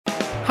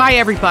Hi,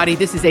 everybody.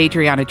 This is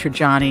Adriana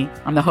Trajani.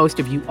 I'm the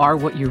host of You Are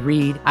What You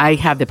Read. I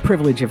have the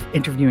privilege of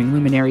interviewing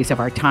luminaries of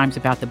our times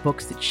about the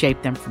books that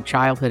shaped them from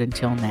childhood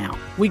until now.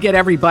 We get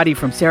everybody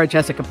from Sarah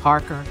Jessica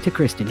Parker to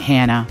Kristen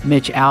Hanna,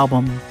 Mitch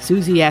Albom,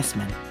 Susie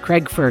Essman,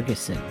 Craig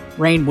Ferguson,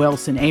 Rainn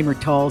Wilson, Amor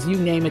Tolls, you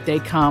name it, they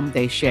come,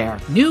 they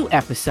share. New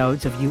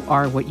episodes of You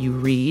Are What You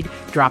Read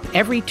drop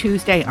every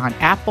Tuesday on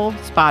Apple,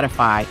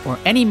 Spotify, or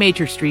any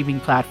major streaming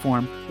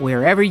platform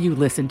wherever you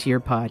listen to your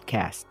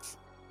podcasts.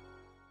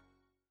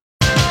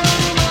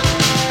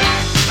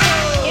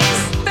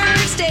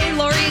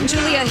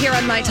 Julia here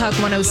on My Talk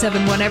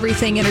 1071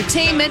 Everything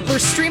Entertainment. We're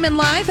streaming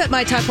live at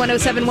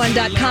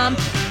MyTalk1071.com.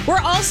 We're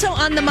also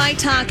on the My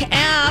Talk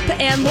app.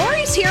 And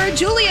Lori's here,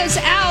 Julia's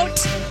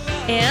out,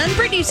 and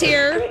Brittany's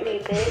here.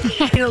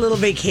 In a little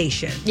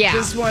vacation. Yeah.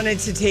 Just wanted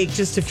to take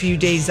just a few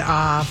days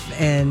off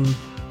and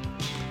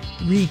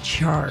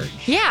recharge.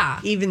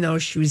 Yeah. Even though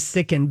she was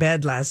sick in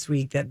bed last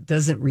week, that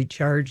doesn't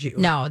recharge you.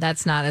 No,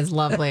 that's not as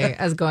lovely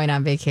as going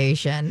on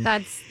vacation.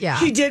 Yeah.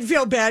 She did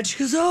feel bad. She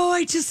goes, "Oh,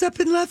 I just up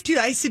and left you."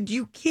 I said,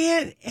 "You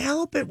can't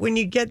help it when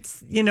you get,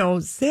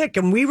 sick."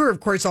 And we were,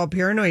 of course, all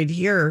paranoid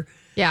here.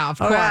 Yeah, of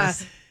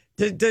course.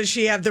 Does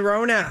she have the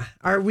Rona?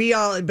 Are we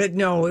all? But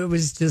no, it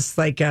was just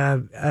like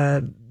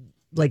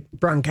like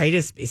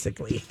bronchitis,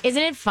 basically.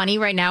 Isn't it funny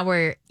right now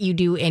where you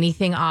do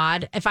anything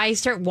odd? If I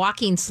start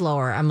walking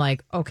slower, I'm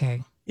like,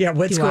 okay. Yeah,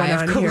 what's going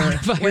on here?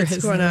 What's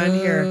going on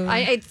here?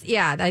 I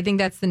think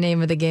that's the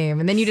name of the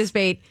game. And then you just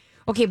wait.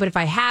 Okay, but if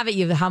I have it,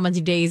 you have how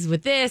many days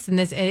with this and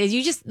this, and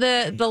you just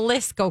the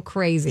lists go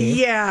crazy.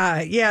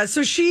 Yeah.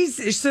 So she's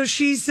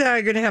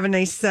going to have a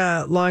nice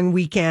long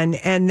weekend,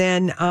 and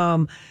then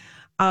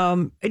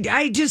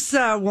I just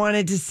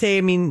wanted to say,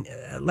 I mean,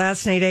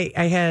 last night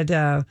I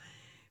had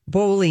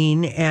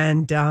bowling,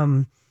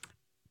 and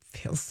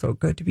feels so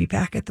good to be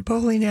back at the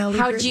bowling alley.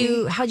 How'd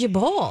you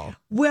bowl?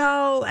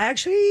 Well,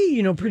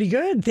 actually, pretty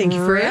good. Thank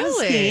you for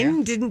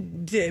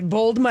asking.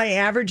 Bowled my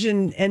average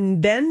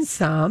and then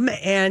some.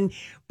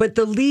 But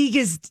the league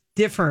is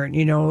different.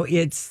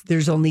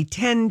 There's only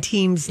 10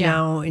 teams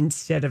now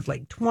instead of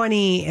like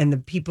 20, and the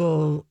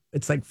people,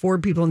 it's like 4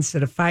 people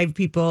instead of 5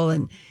 people.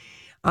 And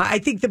I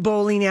think the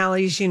bowling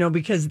alleys,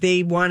 because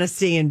they want to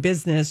stay in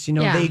business,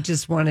 they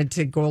just wanted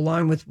to go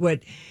along with what.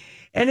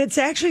 And it's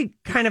actually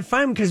kind of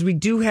fun because we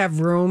do have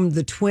room.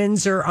 The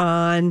twins are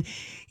on,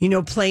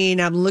 playing.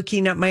 I'm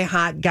looking at my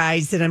hot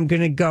guys that I'm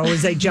going to go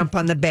as I jump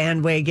on the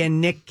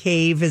bandwagon. Nick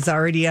Cave is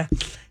already a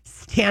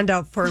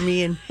standout for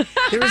me. And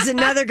there was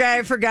another guy,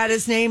 I forgot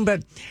his name.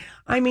 But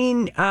I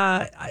mean,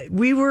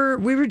 we were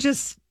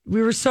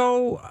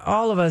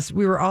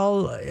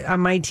all on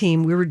my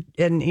team. We were,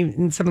 and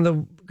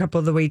a couple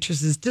of the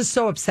waitresses, just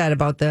so upset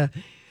about the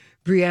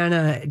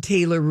Breonna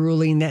Taylor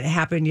ruling that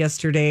happened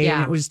yesterday. Yeah.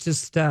 And it was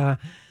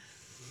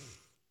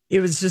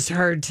just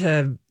hard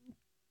to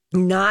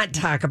not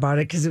talk about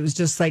it because it was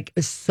just like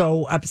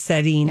so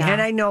upsetting. Yeah.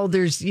 And I know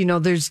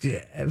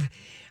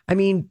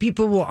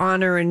people will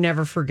honor and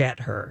never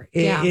forget her.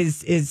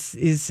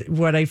 Is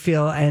what I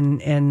feel.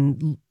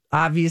 And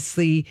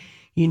obviously,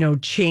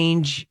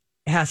 change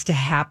has to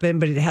happen,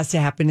 but it has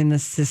to happen in the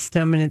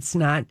system, and it's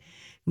not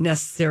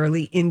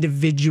necessarily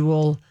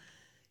individual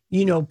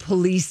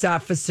police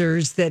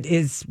officers. That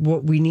is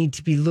what we need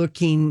to be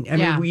looking.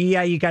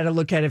 You got to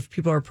look at if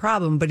people are a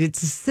problem, but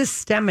it's a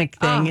systemic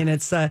thing, and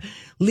it's a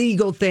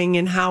legal thing,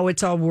 and how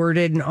it's all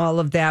worded and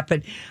all of that.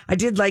 But I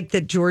did like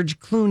that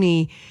George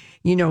Clooney,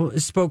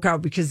 spoke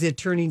out, because the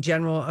Attorney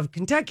General of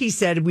Kentucky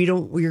said,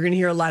 you're going to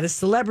hear a lot of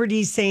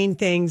celebrities saying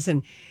things,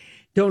 and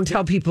don't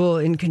tell people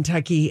in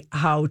Kentucky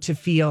how to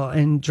feel.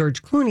 And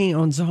George Clooney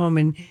owns a home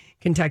in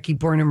Kentucky,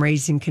 born and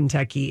raised in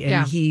Kentucky,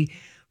 and he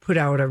put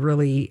out a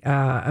really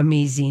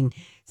amazing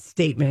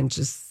statement,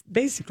 just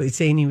basically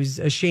saying he was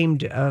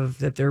ashamed of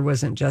that there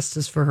wasn't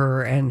justice for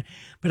her.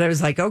 But I was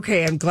like,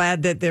 okay, I'm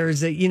glad that there's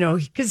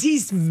because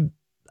he's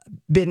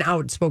been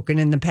outspoken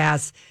in the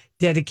past,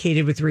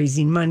 dedicated with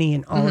raising money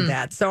and all of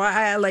that. So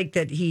I like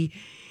that he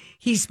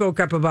spoke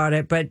up about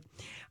it. But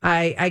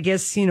I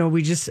guess,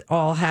 we just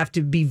all have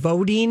to be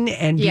voting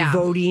and be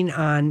voting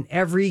on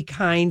every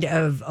kind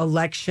of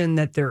election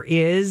that there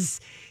is.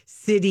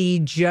 City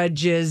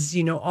judges,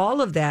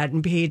 all of that,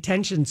 and pay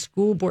attention.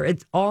 School board,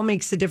 it all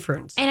makes a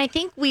difference. And I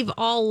think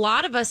a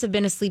lot of us have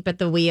been asleep at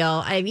the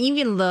wheel.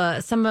 Even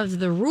some of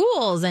the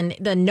rules and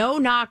the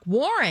no-knock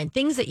warrant,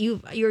 things that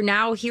you're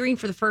now hearing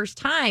for the first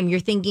time, you're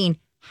thinking,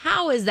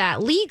 how is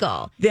that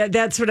legal?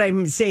 That's what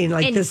I'm saying.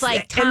 Like, and this,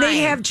 and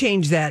they have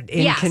changed that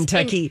in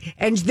Kentucky.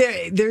 And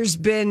there's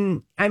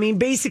been,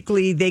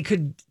 basically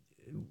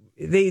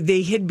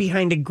they hid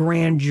behind a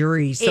grand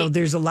jury. So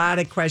there's a lot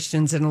of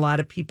questions, and a lot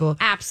of people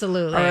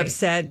absolutely are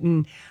upset.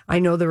 And I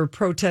know there were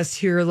protests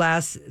here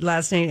last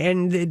night,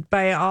 and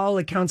by all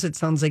accounts, it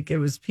sounds like it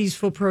was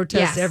peaceful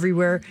protests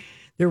everywhere.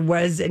 There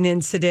was an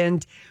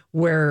incident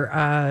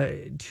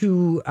where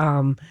 2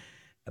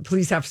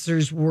 police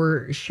officers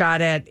were shot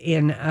at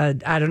in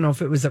I don't know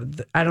if it was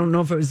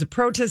a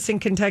protest in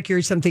Kentucky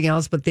or something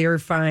else, but they're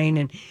fine.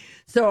 And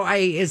so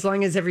as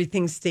long as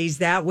everything stays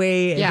that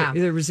way,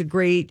 there was a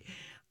great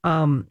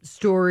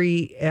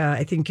story.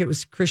 I think it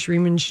was Chris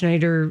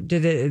Riemenschneider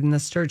did it in the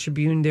Star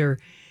Tribune. They're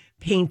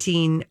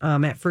painting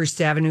at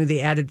First Avenue.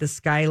 They added the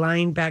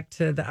skyline back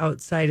to the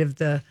outside of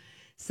the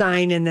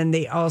sign, and then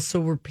they also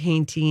were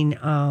painting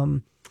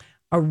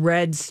a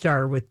red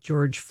star with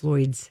George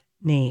Floyd's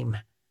name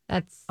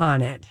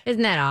on it.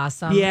 Isn't that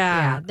awesome?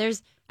 Yeah.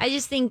 I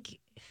just think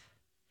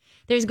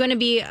there's going to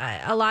be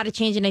a lot of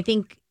change, and I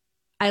think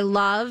I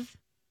love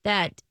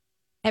that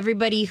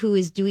everybody who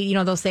is doing,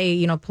 they'll say,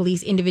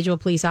 individual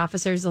police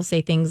officers, they'll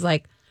say things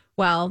like,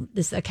 well,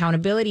 this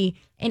accountability,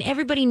 and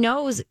everybody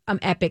knows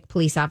epic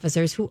police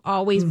officers who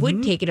always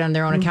would take it on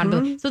their own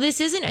accountability. So this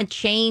isn't a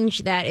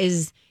change that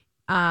is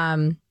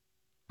going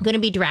to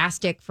be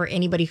drastic for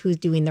anybody who's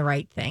doing the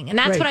right thing. And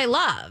that's what I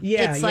love.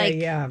 Yeah,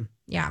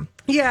 it's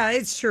Yeah,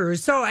 it's true.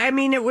 So, I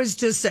mean, it was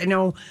just, I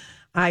know,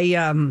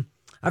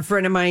 a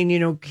friend of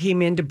mine,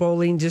 came into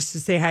bowling just to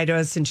say hi to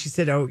us. And she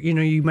said,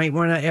 you might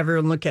want to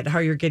everyone look at how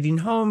you're getting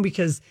home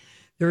because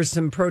there were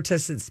some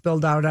protests that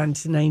spilled out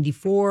onto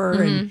 94.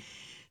 And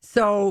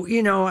so,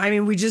 I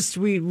mean,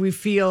 we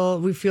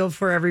feel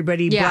for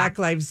everybody. Yeah. Black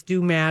lives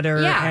do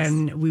matter. Yes.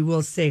 And we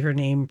will say her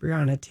name,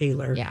 Breonna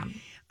Taylor. Yeah.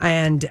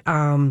 And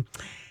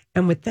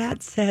with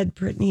that said,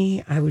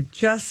 Brittany, I would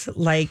just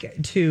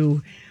like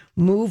to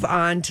move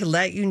on to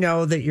let you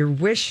know that your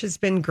wish has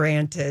been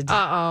granted.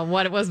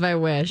 What was my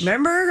wish?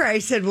 Remember, I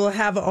said we'll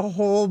have a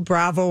whole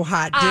Bravo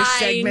hot dish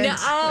segment.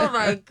 Oh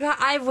my God.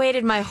 I've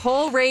waited my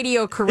whole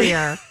radio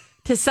career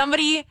to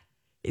somebody.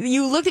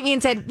 You looked at me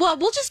and said, well,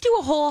 we'll just do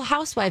a whole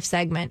housewife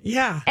segment.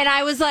 Yeah. And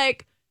I was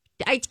like,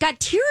 I got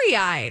teary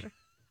eyed.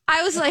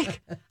 I was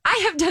like,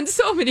 I have done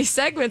so many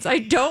segments I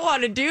don't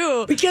want to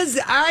do. Because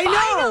I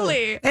know.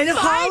 Finally. And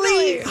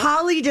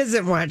Holly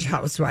doesn't watch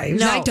Housewives.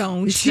 No, I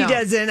don't. She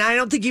doesn't. I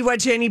don't think you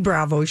watch any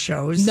Bravo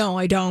shows. No,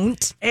 I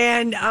don't.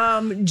 And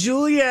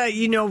Julia,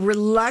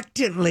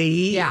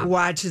 reluctantly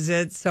watches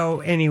it.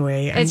 So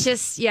anyway. It's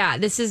just,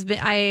 this has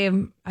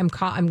been, I'm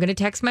going to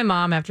text my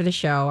mom after the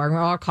show, or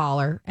I'll call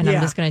her, and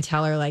I'm just going to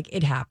tell her, like,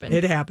 it happened.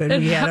 It happened.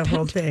 We had a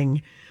whole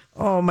thing.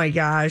 Oh, my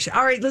gosh.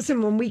 All right,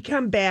 listen, when we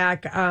come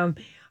back,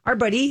 our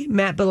buddy,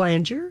 Matt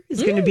Belanger,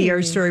 is going to be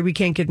our story we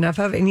can't get enough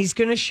of. And he's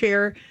going to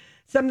share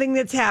something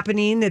that's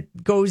happening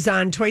that goes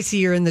on twice a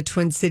year in the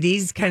Twin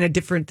Cities. Kind of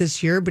different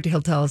this year, but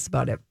he'll tell us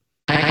about it.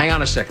 Hang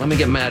on a sec. Let me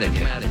get Matt in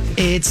here.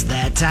 It's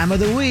that time of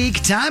the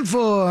week. Time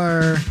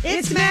for...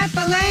 It's Matt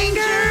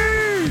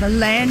Belanger.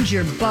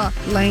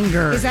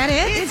 Belanger. Is that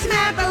it? It's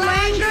Matt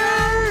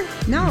Belanger.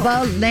 No.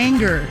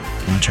 Belanger.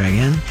 Want to try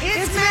again?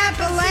 It's Matt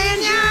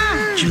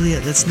Belanger. Julia,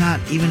 that's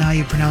not even how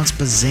you pronounce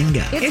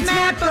bazinga. It's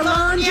Matt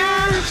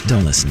Belanger.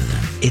 Don't listen to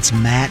them. It's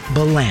Matt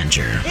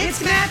Belanger.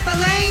 It's Matt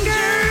Belanger.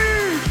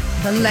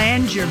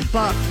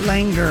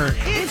 Belanger.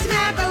 It's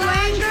Matt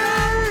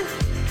Belanger.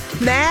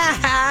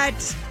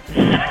 Matt.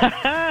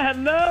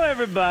 Hello,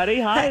 everybody.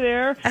 Hi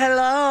there.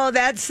 Hello,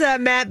 that's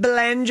Matt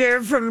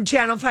Belanger from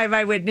Channel 5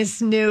 Eyewitness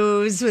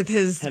News with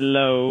his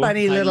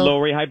funny little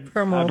Lori. Hi,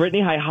 promo.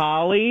 Brittany. Hi,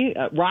 Holly.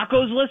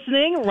 Rocco's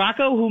listening.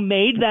 Rocco, who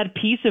made that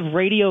piece of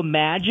radio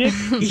magic.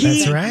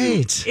 That's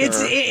right.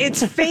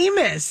 It's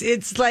famous.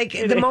 It's like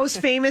the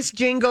most famous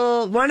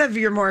jingle, one of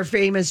your more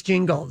famous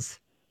jingles,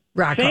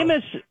 Rocco.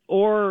 Famous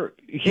or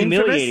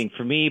humiliating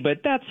for me, but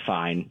that's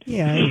fine.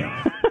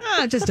 Yeah.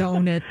 Just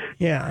own it.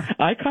 Yeah.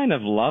 I kind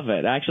of love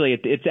it. Actually,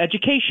 it's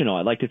educational.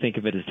 I like to think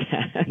of it as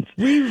that.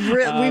 We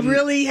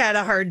really had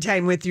a hard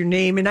time with your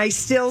name, and I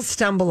still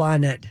stumble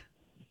on it.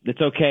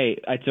 It's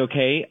okay. It's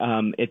okay.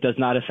 It does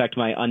not affect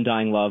my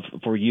undying love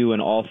for you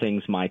and all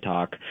things My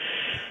Talk.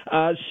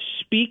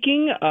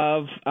 Speaking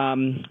of,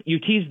 you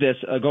teased this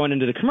going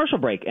into the commercial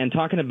break and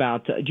talking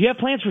about, do you have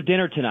plans for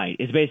dinner tonight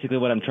is basically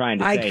what I'm trying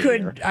to say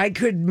here. I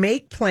could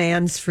make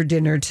plans for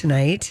dinner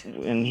tonight.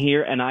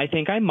 And I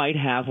think I might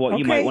have what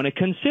you might want to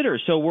consider.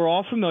 So we're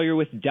all familiar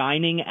with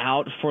dining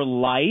out for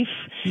life.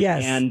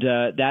 Yes. And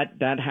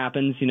that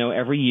happens,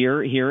 every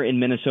year here in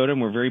Minnesota,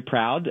 and we're very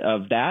proud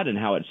of that and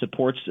how it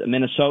supports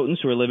Minnesotans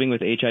who are living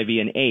with HIV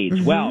and AIDS.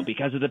 Mm-hmm. Well,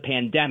 because of the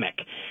pandemic,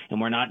 and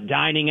we're not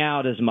dining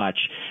out as much,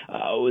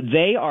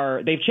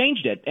 they've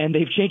changed it, and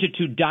they've changed it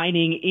to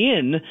dining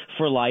in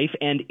for life,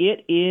 and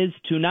it is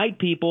tonight,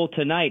 people,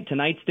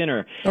 tonight's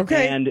dinner.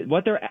 Okay. And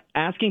what they're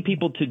asking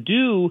people to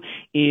do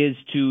is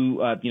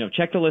to,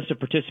 check the list of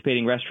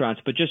participating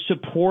restaurants, but just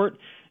support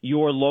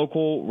your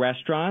local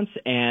restaurants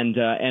and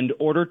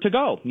order to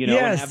go, yes.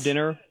 and have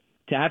dinner,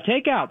 to have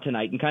takeout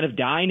tonight and kind of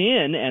dine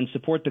in and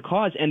support the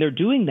cause. And they're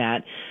doing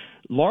that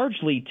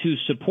largely to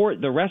support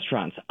the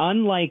restaurants,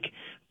 unlike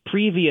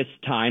previous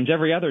times,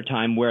 every other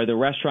time, where the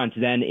restaurants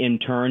then in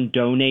turn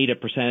donate a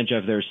percentage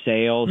of their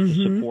sales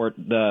to support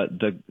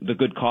the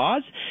good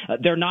cause.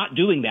 They're not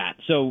doing that.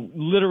 So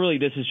literally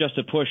this is just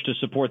a push to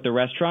support the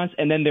restaurants,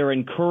 and then they're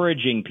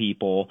encouraging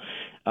people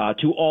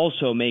to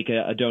also make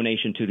a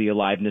donation to the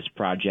Aliveness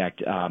Project,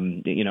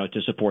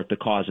 to support the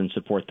cause and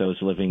support those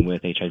living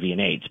with HIV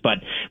and AIDS.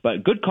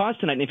 But good cause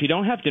tonight. And if you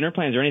don't have dinner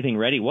plans or anything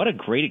ready, what a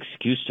great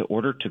excuse to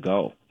order to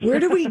go. Where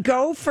do we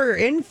go for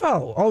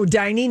info? Oh,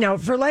 Dining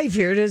Out for Life.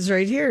 Here it is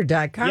right here,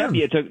 .com.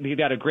 Yep, you've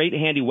got a great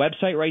handy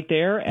website right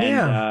there.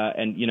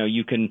 And,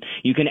 you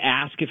can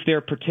ask if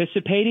they're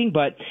participating.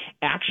 But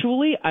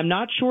actually, I'm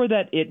not sure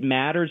that it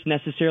matters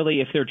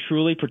necessarily if they're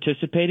truly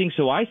participating.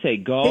 So I say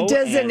go. It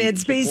doesn't.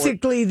 It's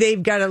basically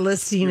they've got a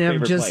listing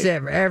of just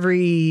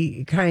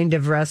every kind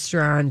of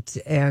restaurant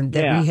and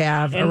that we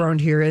have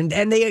around here. And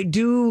they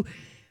do,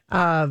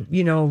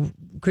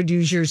 could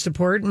use your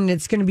support. And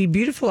it's going to be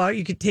beautiful out.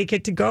 You could take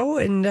it to go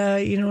and,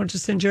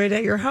 just enjoy it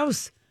at your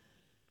house.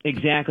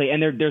 Exactly,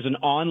 and there's an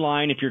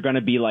online if you're going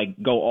to be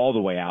go all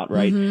the way out,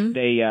 right?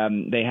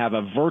 Mm-hmm. They have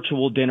a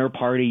virtual dinner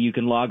party. You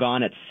can log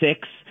on at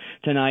 6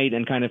 tonight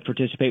and kind of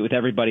participate with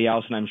everybody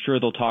else, and I'm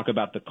sure they'll talk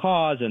about the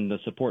cause and the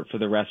support for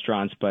the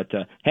restaurants. But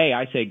hey,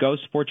 I say go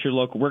support your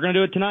local. We're going to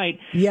do it tonight.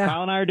 Yeah,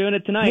 Kyle and I are doing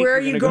it tonight. Where are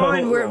you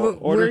going? Where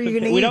are you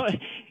going to eat?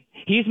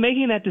 He's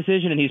making that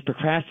decision and he's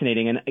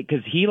procrastinating, and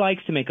because he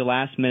likes to make a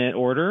last minute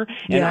order,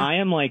 and I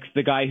am like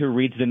the guy who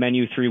reads the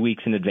menu 3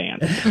 weeks in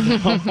advance.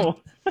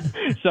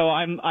 So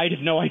I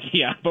have no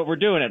idea, but we're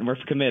doing it and we're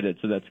committed,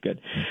 so that's good.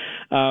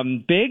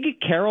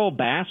 Big Carole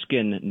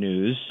Baskin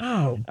news.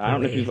 Oh, boy. I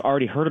don't know if you've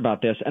already heard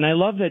about this, and I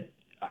love that.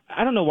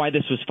 I don't know why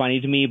this was funny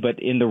to me, but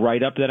in the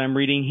write-up that I'm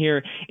reading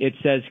here, it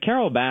says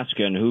Carole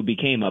Baskin, who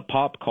became a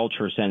pop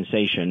culture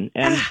sensation,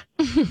 and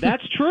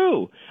that's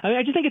true. I mean,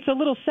 I just think it's a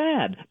little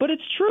sad, but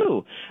it's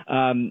true.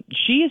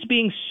 She is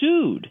being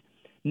sued,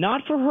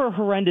 not for her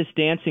horrendous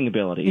dancing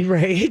abilities,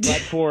 right,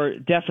 but for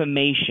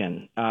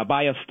defamation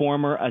by a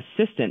former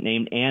assistant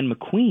named Anne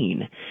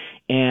McQueen.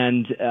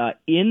 And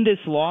in this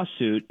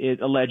lawsuit,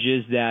 it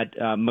alleges that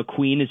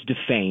McQueen is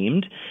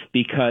defamed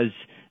because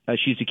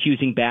she's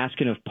accusing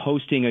Baskin of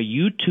posting a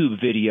YouTube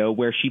video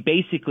where she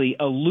basically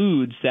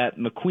alludes that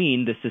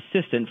McQueen, this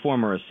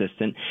former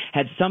assistant,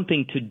 had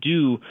something to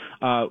do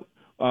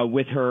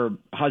with her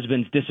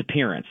husband's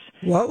disappearance.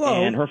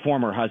 Whoa. And her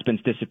former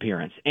husband's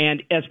disappearance.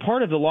 And as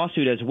part of the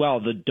lawsuit as well,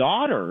 the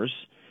daughters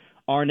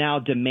are now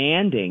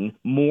demanding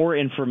more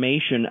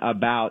information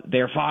about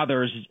their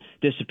father's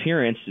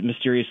disappearance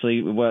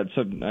mysteriously,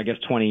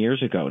 20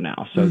 years ago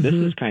now. So This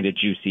is kind of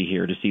juicy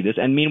here to see this.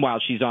 And meanwhile,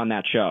 she's on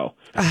that show.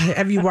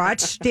 Have you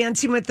watched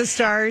Dancing with the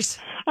Stars?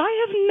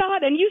 I have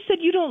not. And you said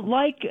you don't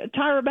like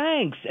Tyra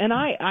Banks. And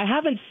I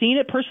haven't seen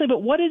it personally,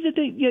 but what is it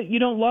that you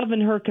don't love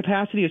in her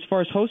capacity as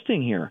far as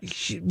hosting here?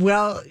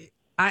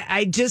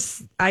 I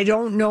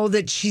don't know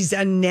that she's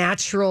a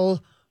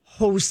natural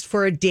host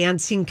for a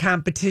dancing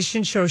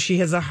competition show. She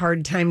has a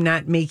hard time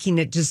not making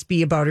it just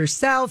be about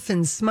herself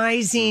and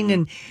smizing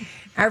and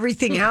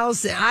everything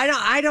else.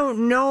 I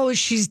don't know.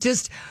 She's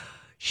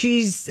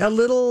a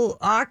little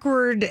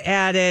awkward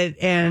at it,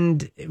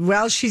 and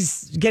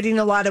she's getting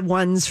a lot of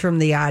ones from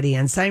the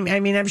audience. I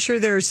mean, I'm sure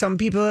there are some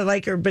people that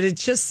like her, but it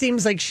just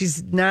seems like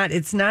it's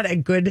not a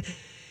good,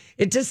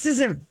 it just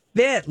doesn't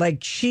fit.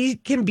 Like, she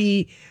can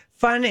be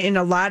fun in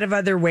a lot of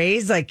other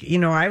ways. Like,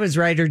 I was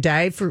ride or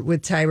die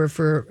with Tyra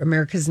for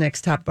America's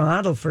Next Top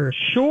Model for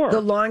the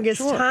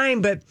longest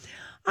time, but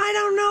I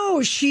don't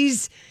know.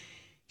 She's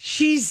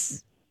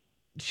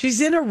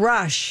in a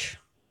rush,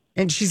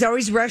 and she's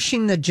always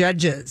rushing the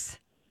judges.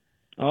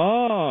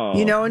 Oh,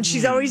 and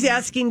she's always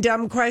asking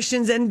dumb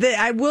questions. And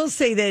I will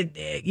say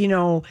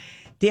that,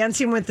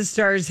 Dancing with the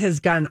Stars has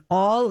gone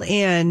all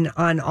in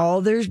on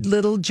all their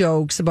little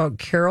jokes about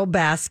Carole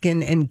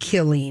Baskin and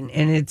killing,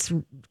 and it's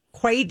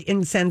quite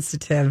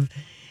insensitive.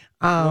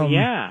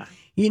 Fine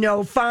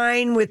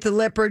with the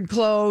leopard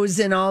clothes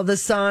and all the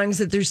songs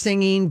that they're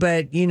singing,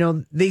 but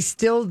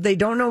they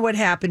don't know what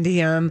happened to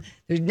him.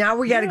 Now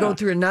we got to go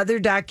through another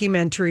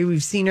documentary.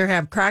 We've seen her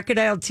have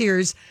crocodile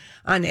tears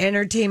on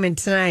Entertainment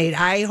Tonight.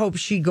 I hope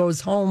she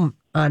goes home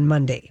on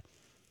Monday.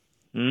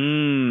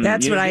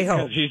 That's what I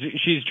hope.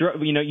 She's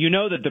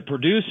that the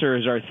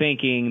producers are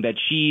thinking that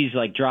she's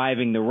like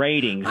driving the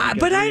ratings.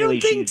 But I don't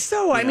think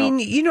so. I mean,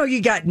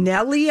 you got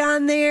Nelly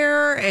on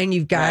there, and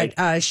you've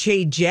got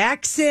Shay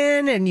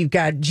Jackson, and you've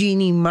got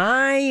Jeannie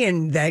Mai,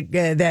 and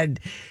that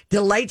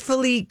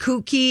delightfully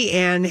kooky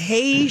Anne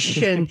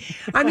Heche, and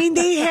I mean,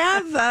 they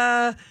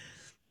have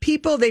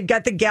people. They've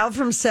got the gal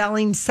from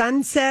Selling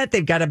Sunset.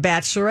 They've got a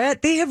bachelorette.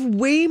 They have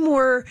way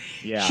more.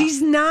 Yeah.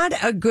 She's not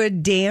a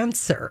good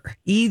dancer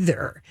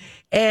either.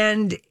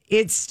 And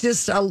it's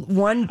just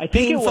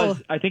painful.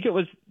 I think it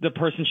was the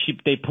person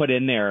they put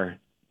in there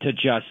to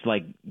just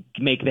like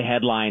make the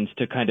headlines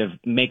to kind of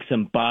make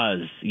some buzz,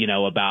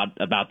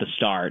 about the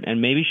start.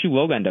 And maybe she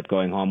will end up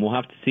going home. We'll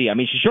have to see. I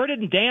mean, she sure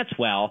didn't dance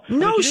well.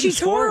 No, she's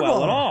horrible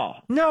well at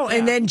all. No, yeah.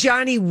 And then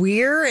Johnny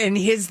Weir and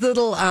his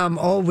little,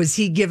 was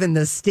he giving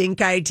the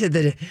stink eye to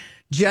the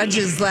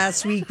judges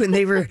last week when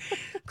they were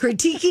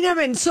critiquing him,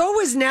 and so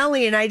was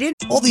Nellie, and I didn't.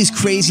 All these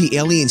crazy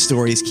alien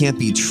stories can't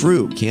be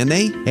true, can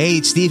they? Hey,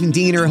 it's Stephen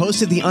Diener,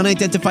 host of the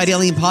Unidentified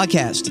Alien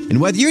Podcast.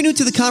 And whether you're new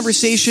to the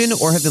conversation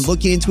or have been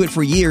looking into it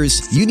for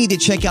years, you need to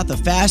check out the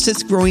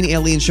fastest growing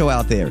alien show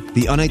out there,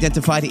 the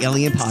Unidentified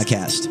Alien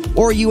Podcast,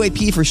 or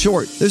UAP for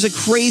short. There's a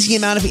crazy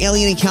amount of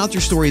alien encounter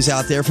stories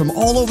out there from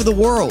all over the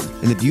world.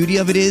 And the beauty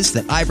of it is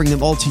that I bring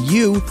them all to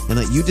you and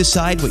let you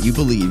decide what you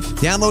believe.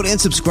 Download and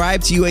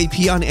subscribe to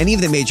UAP on any of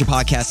the major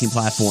podcasting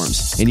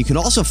platforms. And you can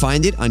also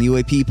find it on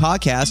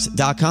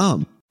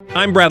UAPpodcast.com.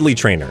 I'm Bradley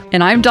Trainer.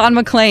 And I'm Don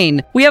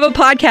McClain. We have a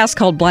podcast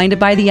called Blinded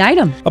by the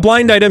Item. A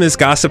blind item is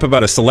gossip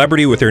about a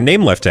celebrity with their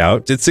name left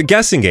out. It's a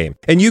guessing game,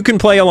 and you can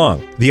play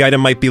along. The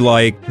item might be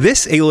like,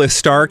 this A-list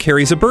star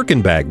carries a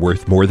Birkin bag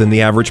worth more than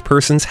the average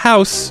person's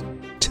house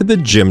to the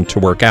gym to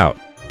work out.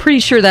 Pretty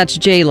sure that's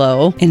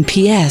J-Lo. And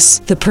P.S.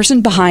 the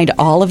person behind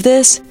all of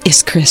this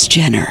is Kris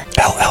Jenner,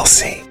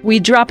 LLC. We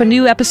drop a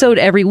new episode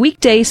every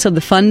weekday so the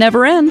fun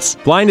never ends.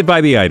 Blinded by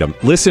the Item.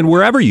 Listen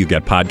wherever you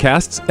get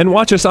podcasts and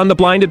watch us on the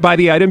Blinded by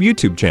the Item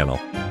YouTube channel.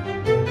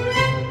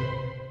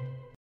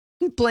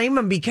 Blame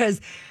them because,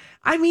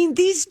 I mean,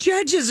 these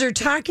judges are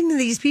talking to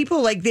these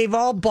people like they've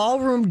all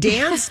ballroom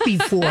danced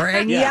before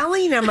and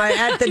yelling them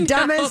at the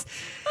dumbest.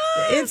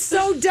 It's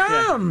so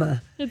dumb. Yeah.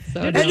 It's so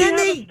dumb. Did she have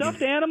a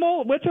stuffed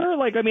animal with her?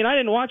 Like, I mean, I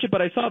didn't watch it,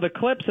 but I saw the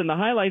clips and the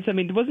highlights. I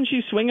mean, wasn't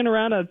she swinging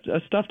around a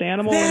stuffed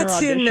animal in her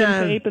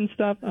audition tape and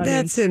stuff?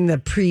 That's in the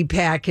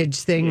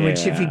prepackaged thing,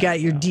 which if you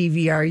got your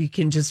DVR, you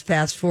can just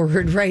fast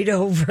forward right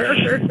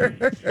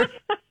over.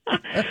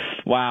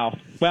 Wow.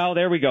 Well,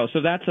 there we go.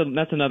 So that's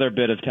another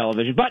bit of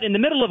television. But in the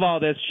middle of all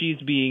this, she's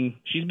being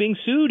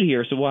sued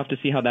here. So we'll have to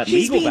see how that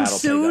legal battle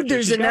plays out.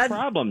 There's another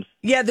problems.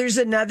 Yeah, there's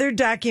another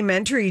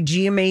documentary.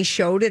 GMA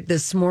showed it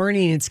this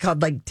morning. It's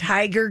called like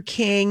Tiger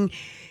King,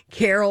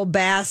 Carol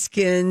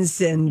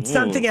Baskins, and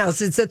something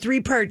else. It's a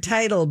 3-part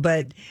title,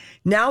 but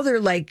now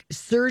they're like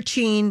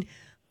searching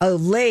a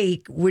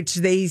lake, which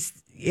they.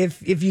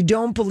 If you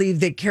don't believe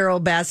that Carol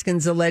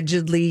Baskins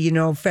allegedly,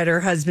 fed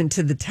her husband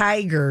to the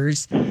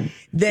tigers,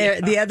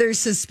 the other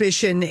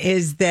suspicion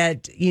is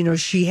that,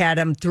 she had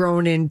him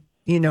thrown in,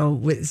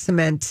 with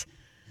cement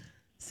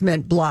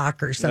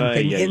block or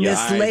something in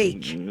this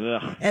lake.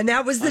 And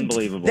that was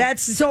unbelievable. They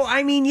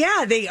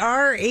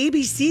are.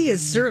 ABC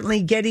is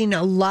certainly getting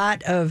a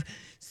lot of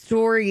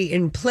story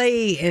and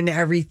play and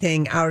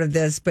everything out of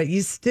this, but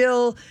you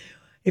still...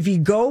 If you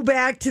go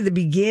back to the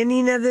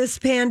beginning of this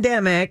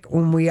pandemic,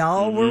 when we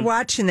all were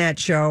watching that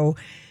show,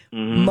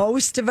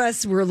 most of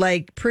us were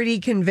like pretty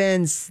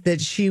convinced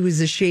that she was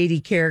a shady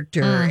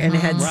character and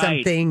had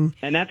something.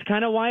 And that's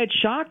kind of why it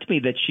shocked me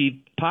that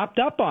she popped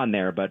up on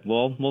there, but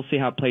we'll see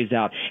how it plays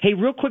out. Hey,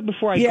 real quick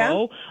before I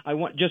go, I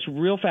want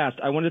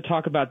to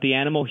talk about the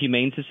Animal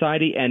Humane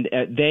Society, and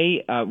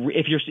if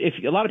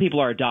a lot of people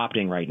are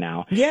adopting right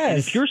now. Yes. And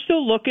if you're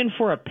still looking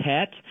for a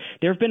pet,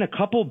 there have been a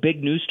couple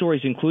big news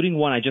stories, including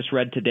one I just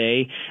read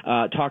today,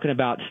 talking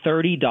about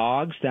 30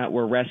 dogs that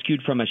were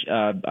rescued from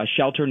a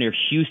shelter near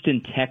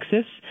Houston,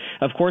 Texas.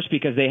 Of course,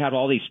 because they have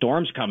all these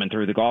storms coming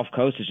through. The Gulf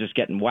Coast is just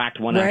getting whacked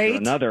one after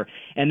another,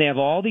 and they have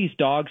all these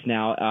dogs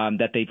now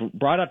that they've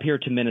brought up here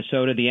to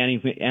Minnesota, the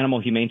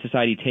Animal Humane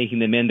Society taking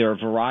them in. There are a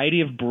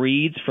variety of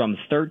breeds from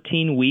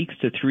 13 weeks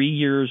to 3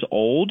 years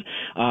old.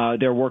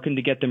 They're working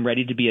to get them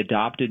ready to be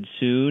adopted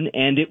soon.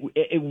 And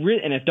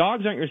and if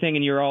dogs aren't your thing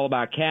and you're all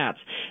about cats,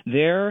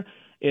 there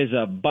is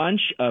a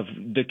bunch of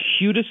the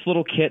cutest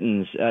little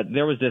kittens.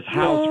 There was this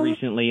house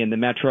recently in the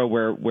metro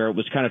where it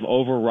was kind of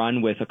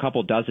overrun with a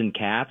couple dozen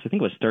cats. I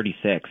think it was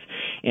 36.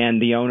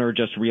 And the owner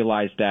just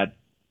realized that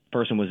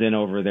person was in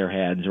over their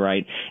heads,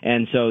 right?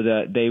 And so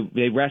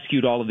they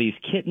rescued all of these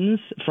kittens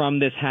from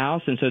this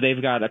house, and so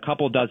they've got a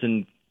couple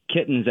dozen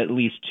kittens, at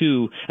least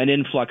two, an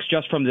influx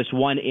just from this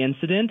one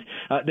incident.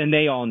 Then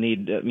they all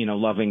need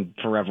loving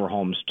forever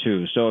homes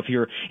too. So if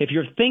you're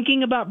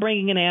thinking about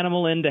bringing an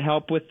animal in to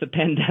help with the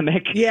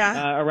pandemic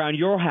around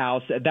your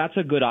house, that's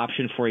a good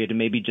option for you to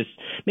maybe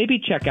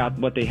check out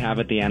what they have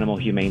at the Animal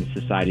Humane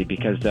Society,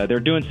 because they're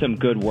doing some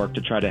good work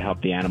to try to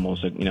help the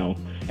animals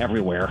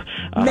everywhere.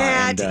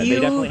 Matt, they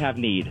definitely have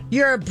need.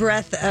 You're a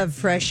breath of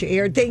fresh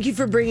air. Thank you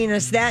for bringing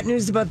us that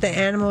news about the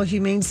Animal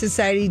Humane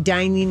Society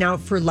dining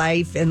out for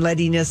life and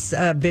letting us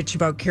bitch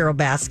about Carol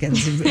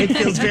Baskins. It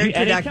feels very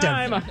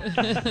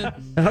productive.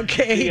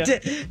 Okay,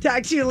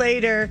 talk to you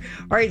later.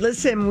 All right,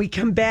 listen, when we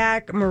come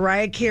back,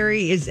 Mariah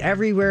Carey is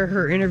everywhere.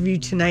 Her interview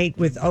tonight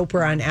with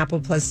Oprah on Apple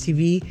Plus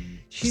TV.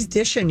 She's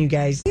dishing, you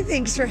guys.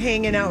 Thanks for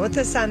hanging out with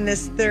us on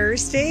this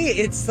Thursday.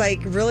 It's like,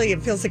 really,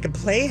 it feels like a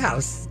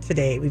playhouse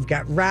today. We've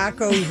got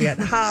Rocco, we've got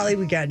Holly,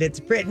 we got It's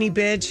Brittany,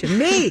 bitch, and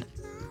me.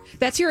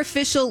 That's your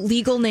official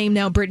legal name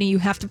now, Brittany. You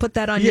have to put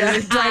that on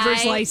your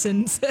driver's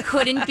license.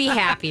 Couldn't be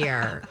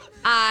happier.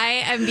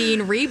 I am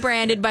being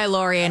rebranded by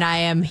Lori, and I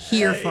am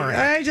here for it.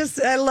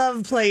 I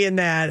love playing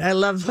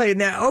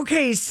that.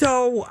 Okay,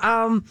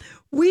 so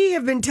we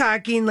have been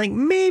talking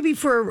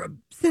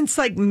since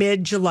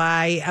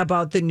mid-July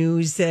about the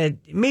news that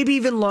maybe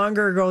even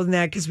longer ago than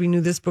that, because we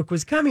knew this book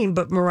was coming,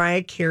 but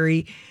Mariah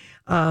Carey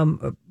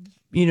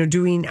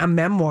doing a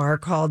memoir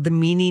called The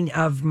Meaning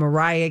of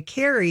Mariah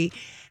Carey.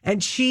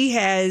 And she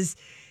has,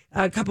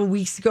 a couple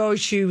weeks ago,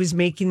 she was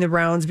making the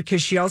rounds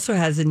because she also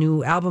has a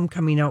new album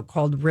coming out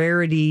called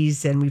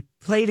Rarities. And we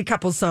played a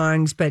couple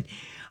songs, but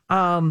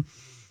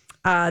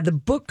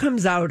the book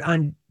comes out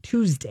on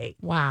Tuesday.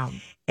 Wow.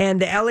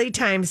 And the LA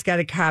Times got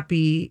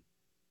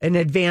an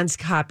advance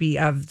copy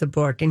of the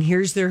book. And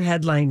here's their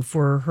headline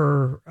for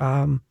her.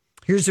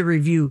 Here's a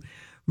review.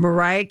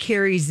 Mariah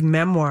Carey's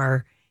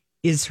memoir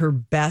is her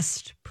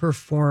best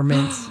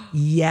performance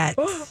yet.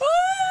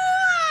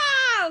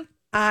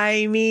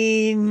 I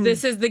mean,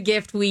 this is the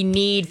gift we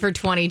need for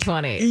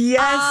 2020.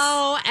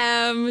 Yes.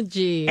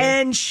 OMG.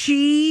 And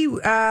she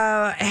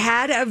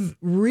had a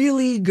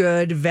really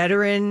good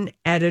veteran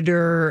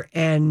editor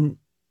and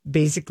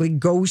basically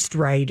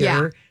ghostwriter.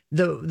 Yeah.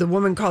 The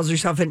woman calls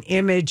herself an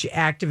image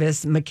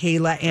activist,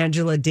 Michaela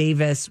Angela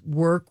Davis,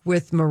 work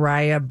with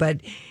Mariah,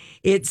 but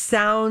it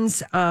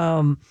sounds,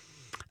 the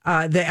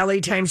LA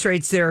Times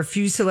writes, there are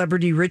few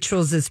celebrity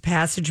rituals as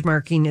passage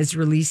marking as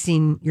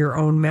releasing your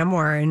own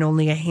memoir, and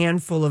only a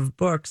handful of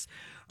books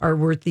are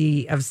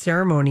worthy of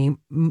ceremony.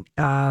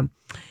 The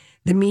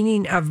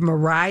meaning of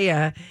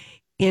Mariah,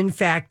 in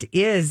fact,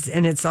 is,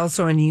 and it's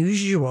also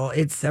unusual,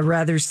 it's a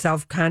rather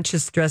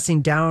self-conscious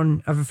dressing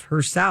down of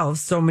herself,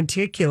 so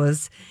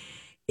meticulous,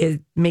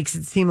 it makes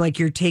it seem like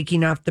you're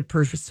taking off the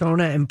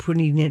persona and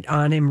putting it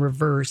on in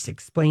reverse,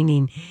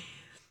 explaining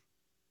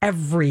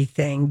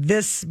everything.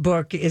 This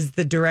book is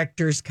the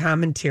director's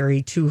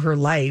commentary to her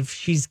life.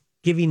 She's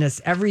giving us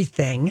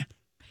everything.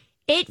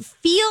 It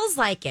feels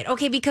like it.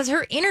 Okay, because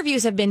her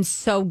interviews have been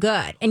so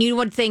good. And you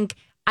would think,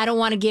 I don't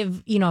want to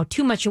give,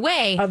 too much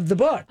away. Of the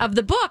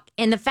book.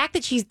 And the fact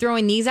that she's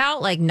throwing these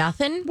out like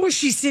nothing. Well,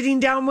 she's sitting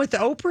down with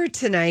Oprah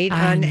tonight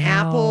on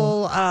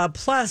Apple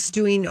Plus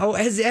doing,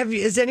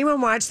 has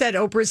anyone watched that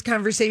Oprah's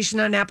conversation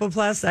on Apple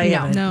Plus? I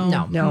haven't. No.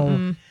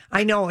 Mm-hmm.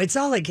 I know. It's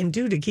all I can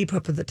do to keep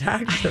up with the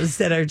talk shows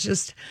that are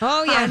just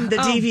on the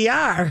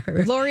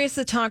DVR. Lori is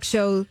the talk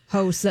show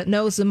host that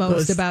knows the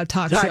most about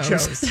talk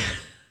shows.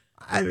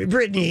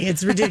 Brittany,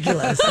 it's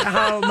ridiculous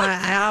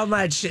how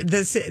much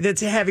that's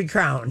a heavy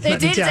crown.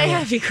 It is a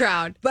heavy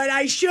crown. But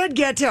I should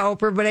get to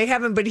Oprah, but I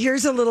haven't. But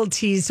here's a little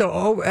tease.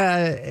 So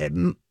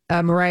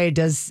Mariah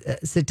does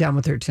sit down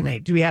with her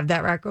tonight. Do we have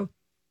that, Rocco?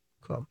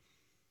 Cool.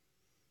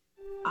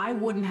 I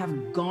wouldn't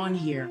have gone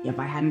here if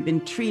I hadn't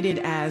been treated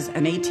as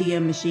an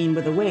ATM machine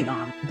with a wig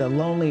on. The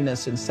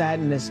loneliness and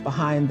sadness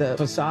behind the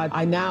facade,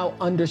 I now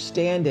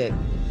understand it.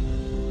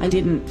 I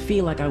didn't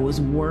feel like I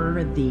was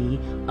worthy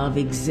of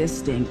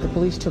existing. The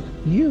police took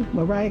you,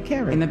 Mariah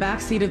Carey. In the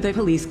backseat of the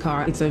police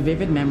car, it's a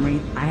vivid memory.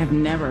 I have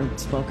never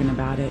spoken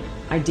about it.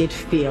 I did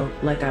feel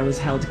like I was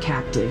held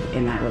captive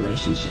in that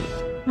relationship.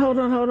 Hold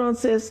on,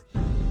 sis.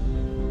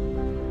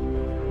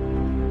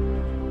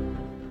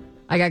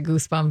 I got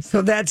goosebumps.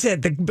 So that's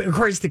it. Of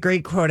course, the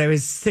great quote, I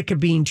was sick of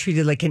being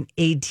treated like an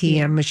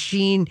ATM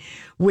machine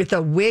with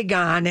a wig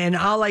on. And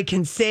all I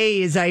can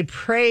say is I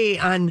pray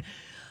on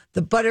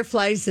the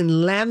butterflies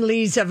and lamb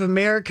leaves of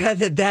America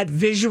that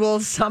visual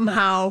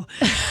somehow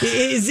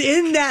is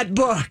in that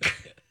book.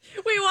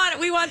 We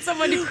want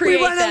someone to create.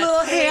 We want a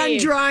little hand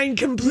drawing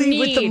complete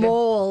with the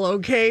mole,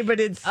 okay? But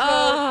it's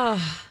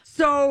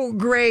so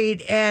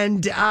great.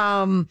 And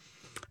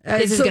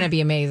this is going to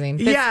be amazing.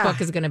 This book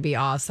is going to be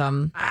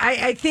awesome.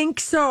 I think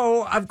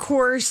so. Of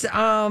course,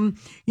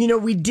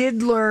 we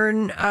did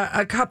learn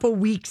a couple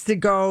weeks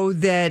ago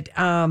that,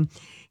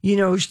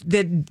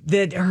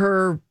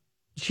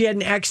 she had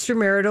an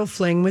extramarital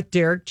fling with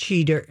Derek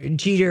Jeter,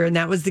 and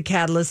that was the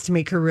catalyst to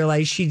make her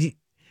realize she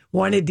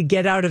wanted to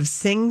get out of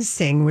Sing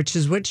Sing, which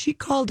is what she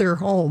called her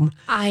home.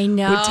 I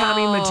know. With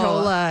Tommy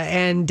Mottola,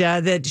 and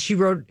that she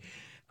wrote,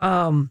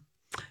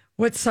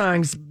 what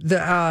songs?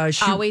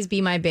 Always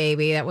Be My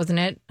Baby, that wasn't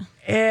it?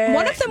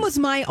 One of them was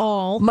My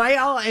All. My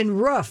All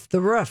and Roof, the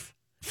Roof.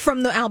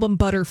 From the album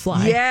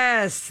Butterfly.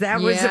 Yes,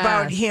 that was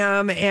about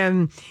him.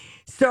 And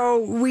so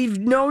we've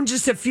known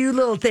just a few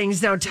little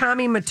things. Now,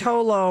 Tommy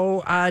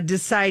Mottola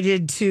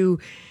decided to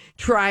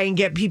try and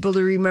get people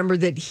to remember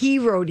that he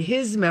wrote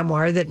his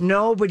memoir that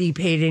nobody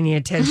paid any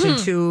attention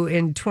to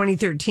in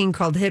 2013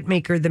 called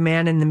Hitmaker, The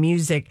Man and the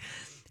Music.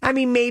 I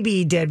mean, maybe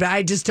he did, but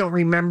I just don't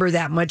remember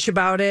that much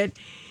about it.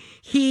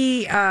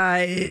 He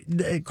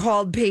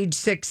called Page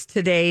Six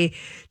today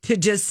to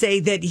just say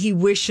that he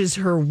wishes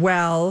her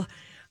well,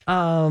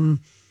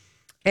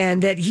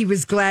 and that he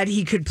was glad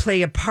he could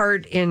play a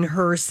part in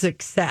her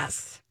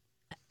success.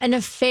 An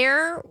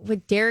affair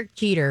with Derek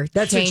Jeter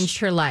changed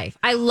her life.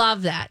 I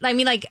love that. I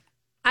mean,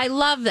 I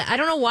love that. I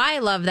don't know why I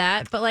love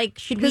that, but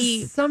should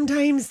we?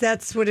 Sometimes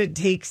that's what it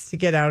takes to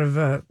get out of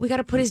a. We got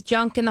to put his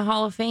junk in the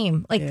Hall of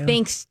Fame.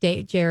 Thanks,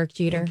 Derek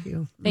Jeter. Thank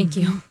you. Thank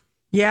you.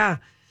 Yeah.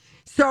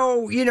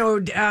 So,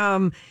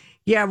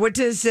 what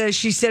does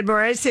she said?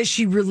 Mariah says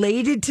she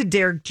related to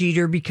Derek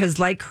Jeter because,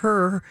 like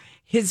her,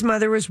 his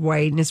mother was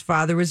white and his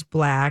father was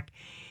black.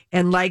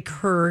 And like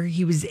her,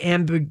 he was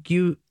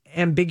ambiguous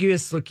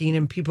looking,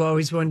 and people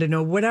always wanted to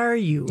know, what are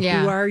you?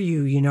 Yeah. Who are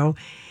you?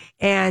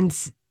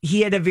 And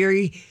he had a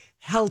very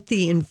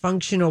healthy and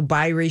functional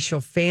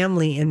biracial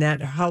family, and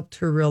that helped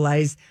her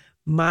realize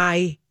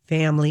my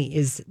family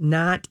is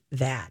not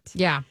that.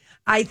 Yeah.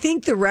 I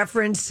think the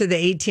reference to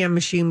the ATM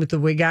machine with the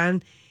wig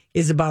on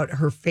is about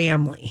her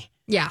family.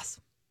 Yes.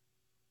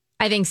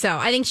 I think so.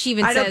 I think she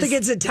even I don't think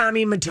it's a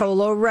Tommy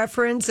Mottola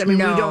reference. I mean,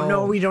 we don't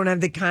know. We don't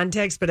have the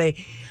context, but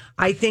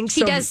I think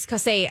she does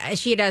say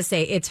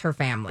it's her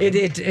family.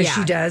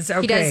 She does.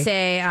 Okay. She does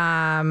say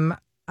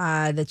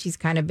that she's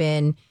kind of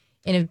been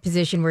in a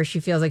position where she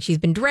feels like she's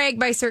been dragged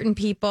by certain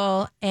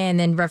people, and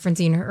then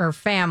referencing her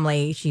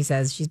family, she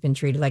says she's been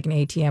treated like an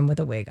ATM with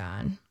a wig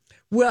on.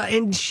 Well,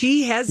 and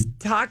she has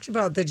talked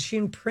about that she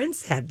and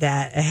Prince had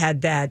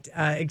that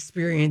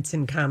experience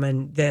in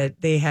common, that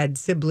they had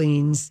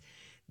siblings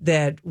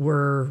that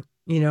were,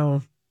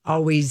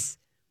 always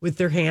with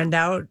their hand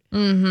out.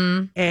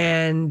 Mm-hmm.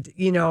 And,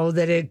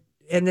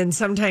 and then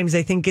sometimes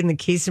I think in the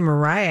case of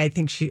Mariah, I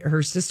think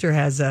her sister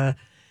has a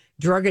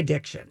drug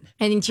addiction.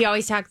 And she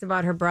always talks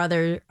about her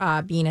brother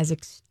being as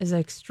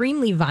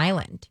extremely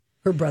violent.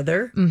 Her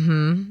brother?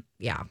 Mm-hmm.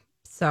 Yeah.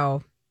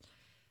 So,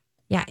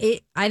 yeah,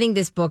 I think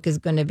this book is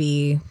going to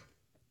be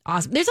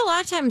awesome. There's a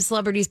lot of times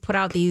celebrities put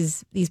out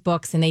these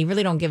books and they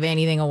really don't give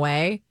anything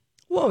away.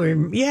 Well,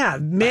 yeah,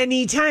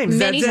 many times.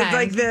 Many times.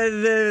 Like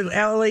the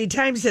LA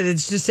Times said,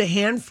 it's just a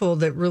handful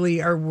that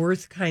really are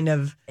worth kind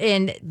of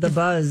the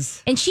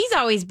buzz. And she's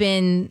always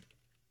been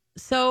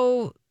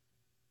so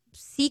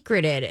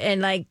secreted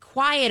and like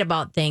quiet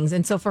about things.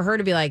 And so for her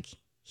to be like,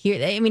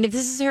 here, I mean, if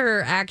this is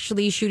her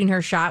actually shooting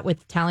her shot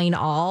with telling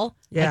all,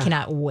 I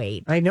cannot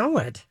wait. I know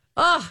it.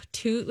 Oh, what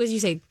did you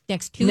say?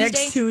 Next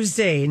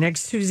Tuesday?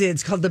 Next Tuesday.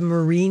 It's called The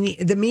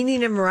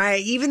Meaning of Mariah.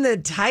 Even the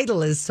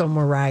title is so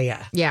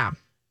Mariah. Yeah.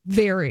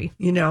 Very.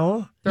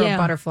 Throw a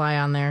butterfly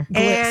on there.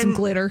 And some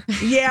glitter.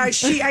 Yeah,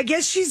 I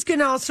guess she's going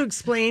to also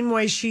explain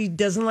why she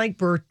doesn't like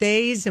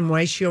birthdays and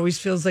why she always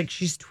feels like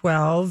she's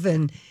 12,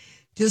 and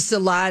just a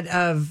lot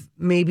of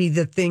maybe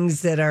the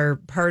things that are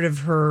part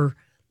of her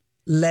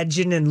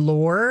legend and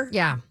lore.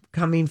 Yeah.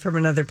 Coming from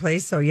another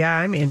place. So, yeah,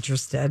 I'm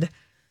interested.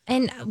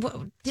 And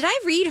did I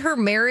read her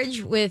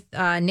marriage with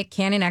Nick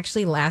Cannon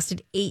actually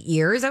lasted 8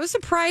 years? I was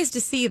surprised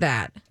to see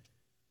that.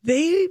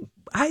 They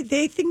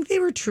think they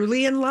were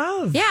truly in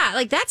love. Yeah,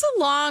 like that's a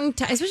long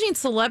time, especially in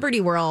celebrity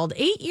world.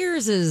 8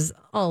 years is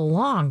a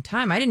long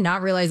time. I did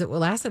not realize it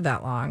lasted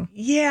that long.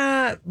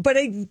 Yeah, but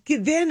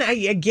then I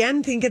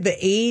again think of the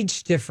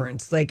age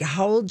difference, like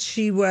how old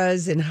she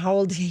was and how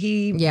old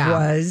he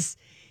was.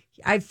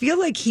 I feel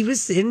like he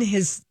was in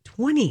his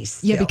 20s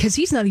still. Yeah, because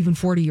he's not even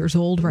 40 years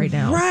old right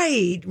now.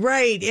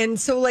 Right. And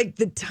so, like,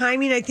 the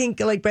timing, I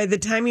think, like, by the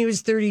time he was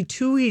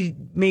 32, he'd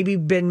maybe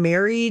been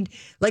married,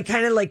 like,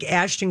 kind of like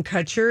Ashton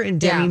Kutcher and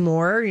Demi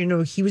Moore.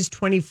 He was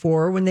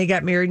 24 when they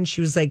got married, and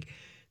she was, like,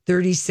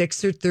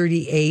 36 or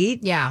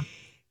 38. Yeah.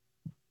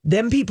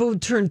 Then people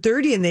turn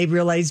 30 and they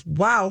realize,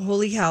 wow,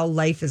 holy hell,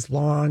 life is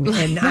long.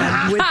 And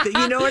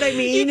you know what I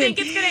mean? You think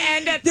it's going to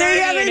end at 30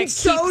 they and haven't it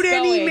sowed keeps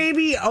any going.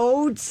 maybe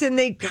oats, and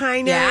they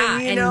kind of,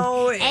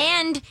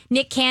 And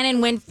Nick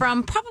Cannon went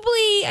from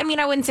probably, I mean,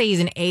 I wouldn't say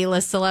he's an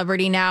A-list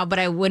celebrity now, but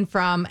I went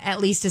from at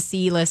least a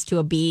C-list to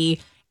a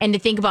B. And to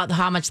think about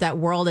how much that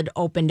world had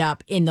opened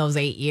up in those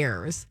 8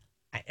 years.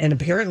 And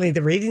apparently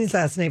the ratings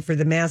last night for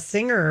The Masked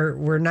Singer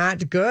were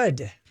not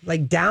good,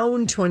 like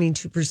down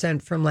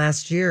 22% from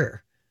last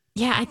year.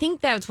 Yeah, I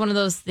think that's one of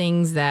those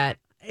things that...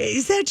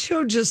 Is that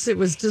show it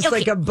was just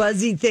like a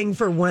buzzy thing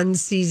for one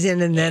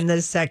season and then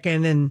the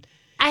second? And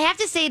I have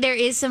to say there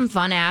is some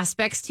fun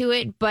aspects to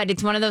it, but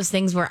it's one of those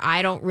things where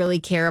I don't really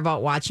care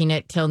about watching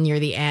it till near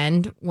the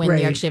end when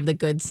you actually have the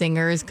good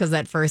singers, because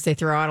at first they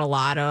throw out a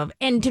lot of...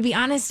 And to be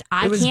honest,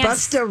 it was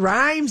Busta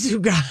Rhymes who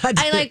got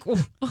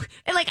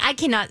I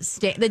cannot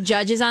stay... The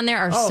judges on there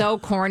are so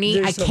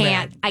corny. I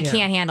can't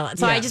handle it.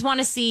 So I just want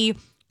to see...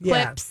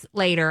 clips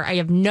later. I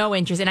have no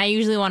interest, and I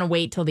usually want to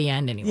wait till the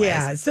end anyway.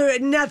 Yeah, so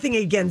nothing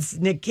against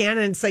Nick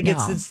Cannon. It's like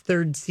it's his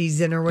third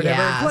season or whatever.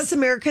 Yes. Plus,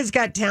 America's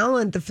Got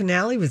Talent. The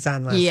finale was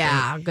on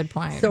last week. Good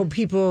point. So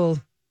people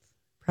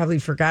probably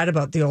forgot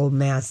about the old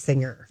Masked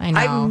Singer. I know.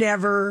 I've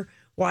never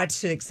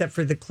watched it except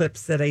for the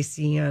clips that I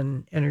see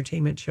on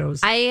entertainment shows.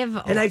 And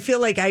I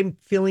feel like I'm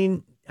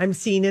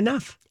seeing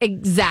enough.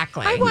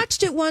 Exactly. I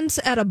watched it once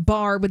at a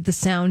bar with the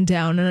sound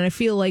down, and I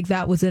feel like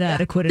that was an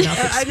adequate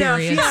enough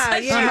experience.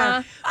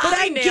 Yeah. But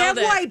I get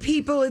why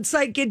people, it's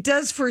like it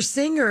does for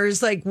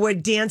singers, like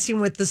what Dancing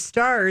with the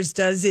Stars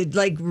does. It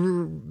like,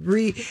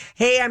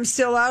 hey, I'm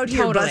still out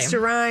here,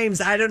 Busta Rhymes.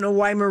 I don't know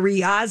why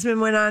Marie Osmond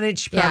went on it.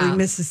 She probably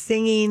misses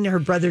singing. Her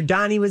brother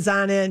Donnie was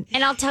on it.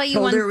 And I'll tell you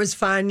Told her it was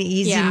fun,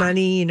 easy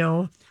money,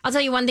 I'll tell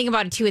you one thing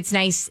about it too. It's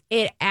nice.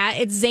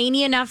 It's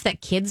zany enough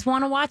that kids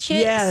want to watch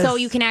it, so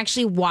you can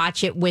actually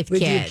watch it with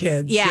kids. Your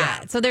kids.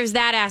 Yeah. So there's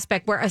that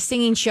aspect where a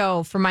singing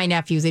show for my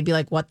nephews, they'd be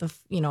like, "What the?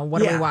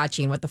 What are we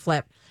watching? What the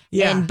flip?"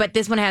 Yeah. But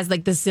this one has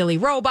like the silly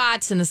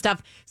robots and the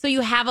stuff, so you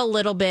have a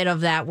little bit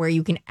of that where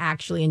you can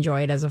actually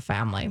enjoy it as a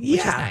family, which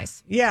is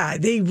nice. Yeah.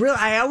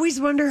 I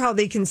always wonder how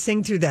they can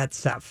sing through that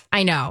stuff.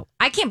 I know.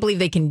 I can't believe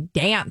they can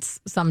dance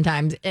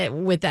sometimes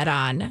with that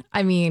on.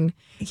 I mean,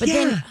 but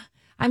then.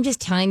 I'm just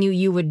telling you,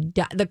 you would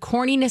die. The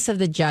corniness of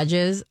the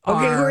judges.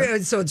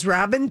 So it's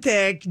Robin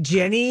Thicke,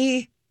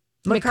 Jenny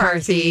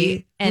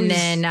McCarthy, and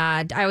then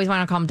I always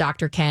want to call him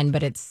Dr. Ken,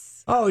 but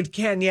it's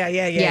Ken.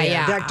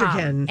 Yeah. Dr.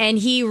 Ken, and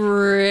he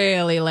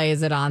really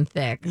lays it on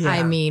thick. Yeah.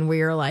 I mean,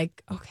 we were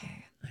like, okay.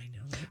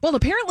 Well,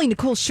 apparently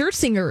Nicole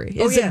Scherzinger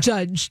is a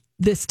judge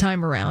this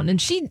time around, and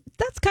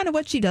that's kind of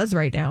what she does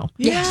right now.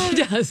 Yeah, she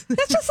does.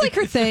 That's just like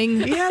her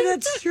thing. Yeah,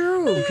 that's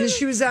true. Because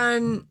she was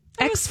on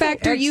X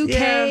Factor UK,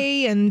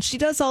 and she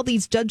does all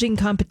these judging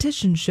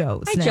competition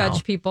shows. I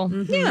judge people.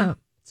 Mm-hmm. Yeah.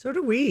 So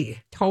do we.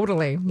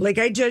 Totally. Like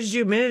I judged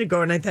you a minute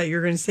ago, and I thought you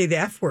were going to say the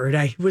F word.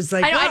 I was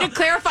like, I had to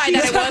clarify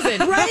that it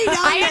wasn't. Right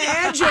on the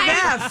edge of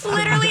F.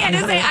 Literally,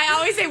 I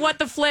always say what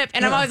the flip,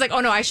 and I'm always like,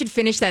 oh no, I should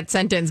finish that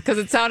sentence because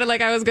it sounded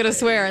like I was going to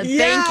swear.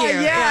 Yeah, Thank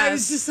you. Yeah, I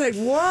was just like,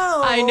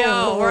 whoa. I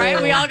know,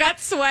 right? We all got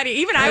sweaty.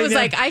 Even I was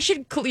like, I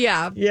should, totally.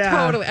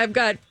 I've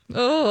got,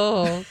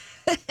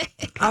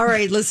 All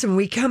right, listen,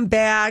 we come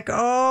back.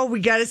 Oh,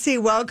 we got to say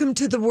welcome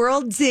to the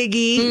world,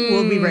 Ziggy.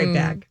 We'll be right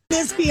back.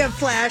 This be a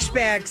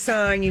flashback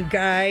song, you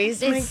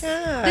guys. My gosh.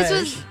 This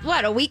was,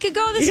 what, a week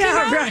ago this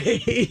Yeah,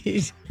 right.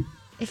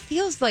 It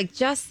feels like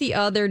just the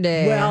other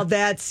day. Well,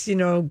 that's,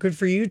 good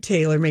for you,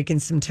 Taylor, making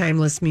some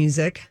timeless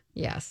music.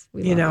 Yes.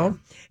 We love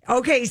it.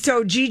 Okay,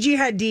 so Gigi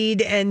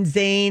Hadid and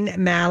Zayn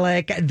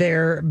Malik,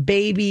 their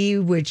baby,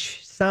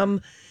 which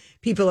some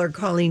people are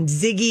calling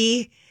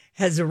Ziggy,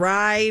 has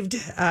arrived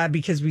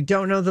because we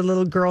don't know the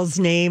little girl's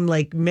name,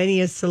 like many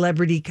a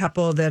celebrity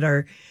couple that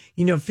are,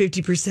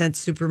 50%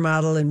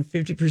 supermodel and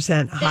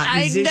 50% hot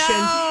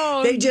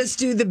musician. They just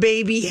do the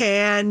baby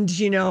hand,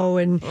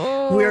 and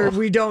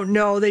we don't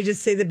know. They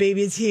just say the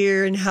baby is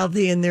here and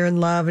healthy and they're in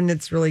love, and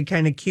it's really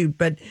kind of cute.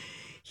 But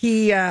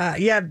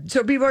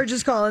so people are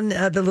just calling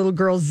the little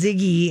girl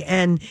Ziggy,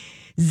 and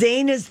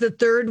Zayn is the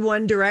third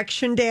One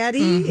Direction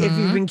daddy, if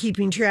you've been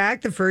keeping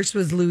track. The first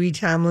was Louis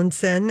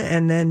Tomlinson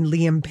and then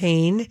Liam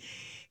Payne.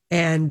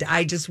 And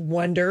I just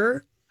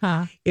wonder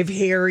if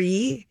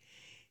Harry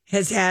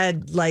has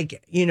had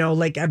like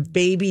a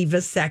baby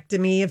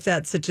vasectomy, if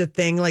that's such a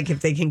thing, like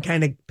if they can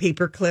kind of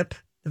paperclip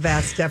the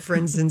vas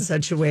deferens in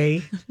such a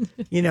way,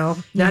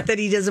 not that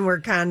he doesn't wear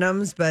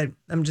condoms, but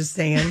I'm just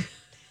saying.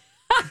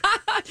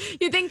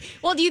 Do you think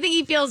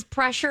he feels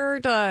pressure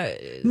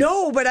to?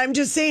 No, but I'm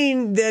just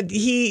saying that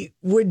he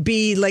would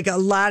be like a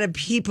lot of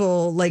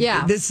people. Like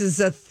this is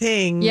a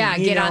thing. Yeah,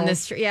 get on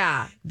this.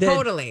 Yeah,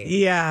 totally.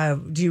 Yeah.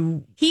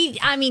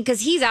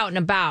 Because he's out and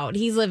about.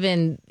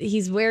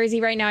 Where is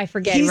he right now? I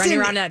forget. Running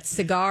around that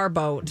cigar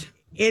boat.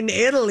 In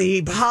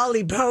Italy,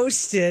 Holly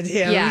posted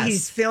him. Yes.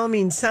 He's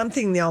filming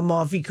something, the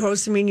Amalfi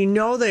Coast. I mean,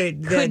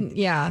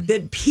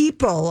 that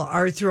people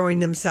are throwing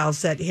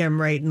themselves at him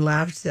right and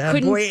left,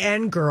 boy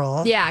and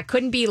girl. Yeah,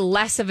 couldn't be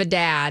less of a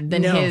dad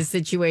than his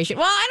situation.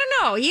 Well, I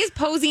don't know. He is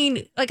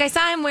posing, like I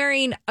saw him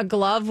wearing a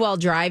glove while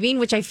driving,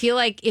 which I feel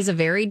like is a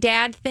very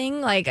dad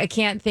thing. Like I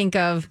can't think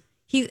of,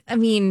 he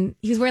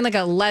was wearing like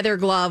a leather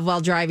glove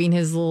while driving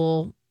his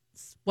little,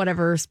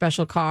 whatever,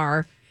 special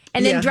car.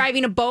 And then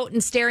driving a boat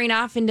and staring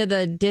off into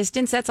the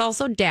distance, that's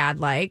also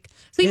dad-like.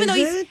 So even though I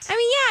feel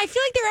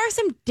like there are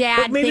some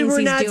dad things he's doing. Maybe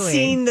we're not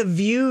seeing the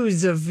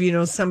views of,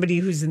 somebody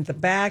who's in the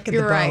back of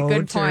the boat. Right,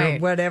 good point. Or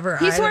whatever.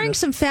 He's wearing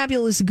some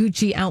fabulous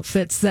Gucci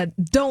outfits that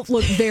don't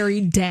look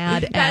very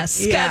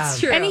dad-esque.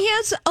 That's true. And he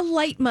has a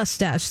light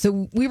mustache.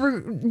 So we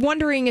were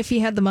wondering if he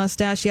had the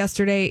mustache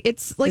yesterday.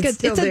 It's like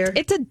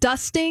it's a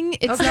dusting.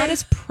 It's not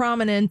as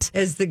prominent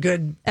as the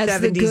good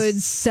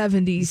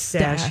 70s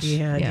stash he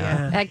had.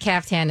 Yeah. That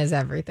caftan is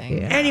everything.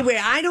 Yeah. Anyway,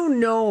 I don't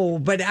know,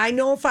 but I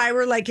know if I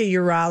were like a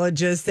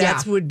urologist,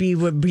 would be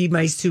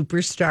my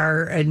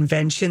superstar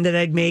invention that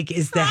I'd make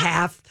is the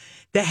half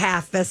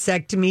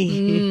vasectomy.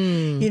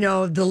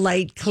 The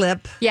light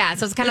clip. Yeah,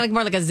 so it's kind of like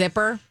more like a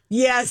zipper.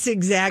 Yes,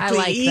 exactly.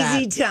 I like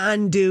easy to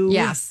undo.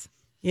 Yes,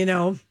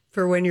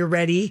 for when you're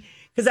ready.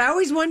 Because I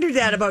always wondered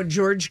that about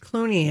George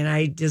Clooney,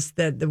 and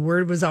that the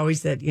word was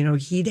always that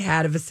he'd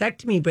had a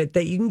vasectomy, but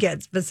that you can get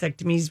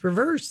vasectomies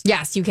reversed.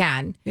 Yes, you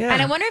can. Yeah.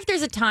 And I wonder if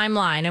there's a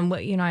timeline. And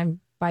I'm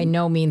by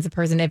no means a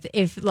person.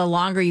 If the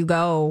longer you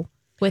go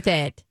with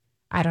it,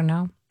 I don't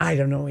know. I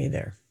don't know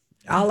either.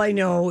 All I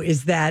know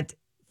is that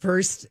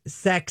first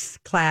sex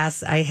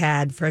class I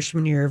had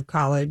freshman year of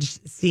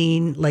college,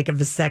 seeing like a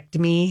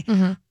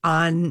vasectomy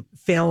on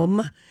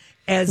film.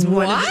 As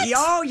what?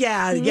 Oh,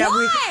 yeah.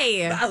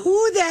 Why?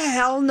 Who the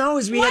hell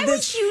knows? Why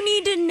would you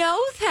need to know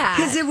that?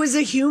 Because it was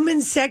a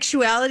human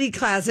sexuality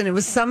class, and it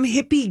was some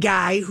hippie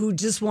guy who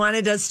just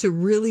wanted us to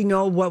really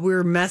know what we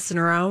were messing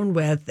around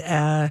with.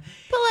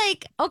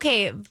 But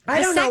okay,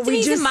 I don't know.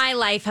 Vasectomies in my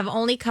life have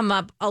only come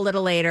up a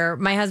little later.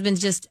 My husband's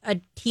just a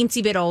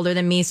teensy bit older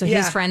than me, so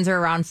his friends are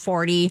around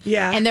 40.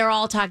 Yeah. And they're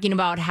all talking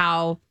about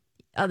how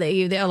a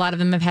lot of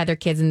them have had their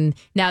kids, and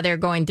now they're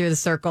going through the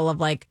circle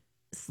of like,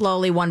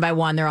 slowly, one by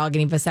one, they're all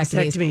getting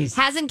vasectomies.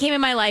 Hasn't came in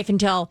my life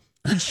until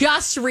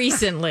just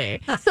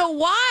recently. So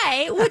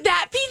why would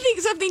that be?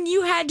 So something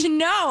you had to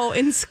know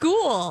in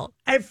school.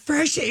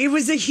 It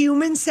was a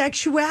human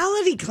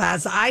sexuality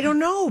class. I don't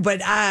know, but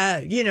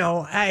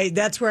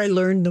that's where I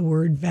learned the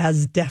word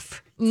vas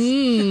def.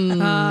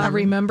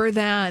 Remember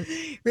that?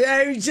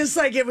 Yeah, it was just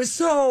like, it was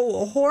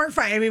so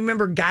horrifying. I mean,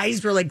 remember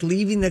guys were like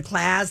leaving the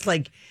class,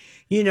 like,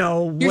 You're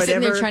whatever.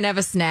 sitting there trying to have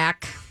a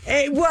snack.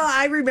 Well,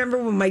 I remember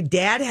when my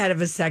dad had a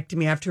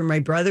vasectomy after my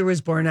brother was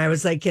born. I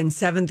was like in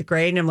 7th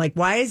grade, and I'm like,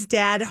 "Why is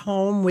Dad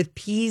home with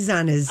peas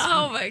on his?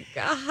 Oh my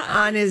god,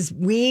 on his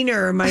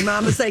wiener?" My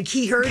mom was like,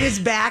 "He hurt his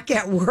back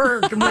at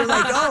work," and we're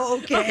like, "Oh,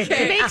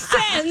 okay, makes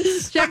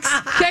sense.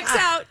 Checks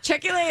out.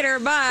 Check you later.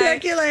 Bye.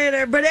 Check you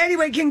later." But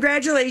anyway,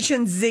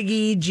 congratulations,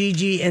 Ziggy,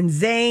 Gigi, and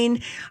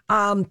Zayn.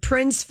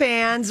 Prince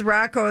fans,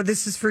 Rocco,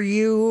 this is for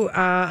you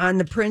on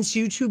the Prince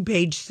YouTube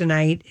page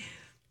tonight.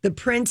 The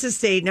Prince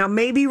estate. Now,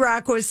 maybe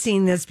Rocco has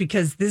seen this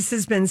because this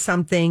has been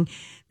something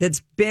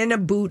that's been a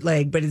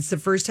bootleg, but it's the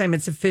first time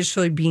it's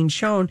officially being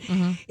shown.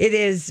 Mm-hmm. It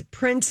is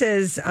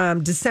Prince's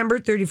December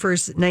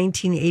 31st,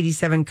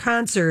 1987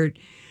 concert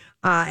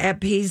at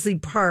Paisley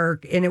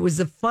Park. And it was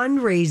a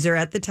fundraiser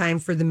at the time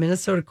for the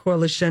Minnesota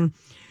Coalition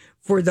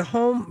for the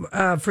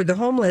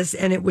homeless.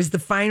 And it was the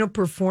final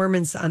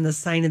performance on the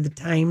Sign of the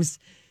Times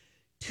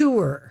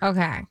tour.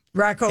 Okay.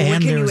 Rocco, and what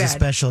can there you was add? a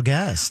special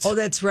guest. Oh,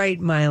 that's right,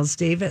 Miles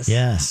Davis.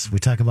 Yes, we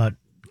talk about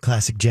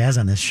classic jazz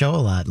on this show a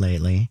lot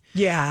lately.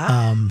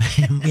 Yeah.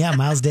 Yeah,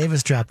 Miles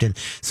Davis dropped in.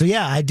 So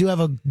yeah, I do have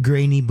a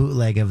grainy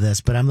bootleg of this,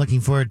 but I'm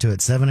looking forward to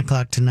it.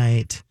 7:00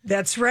 tonight.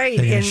 That's right.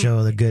 They're going to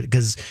show the good,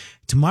 because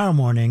tomorrow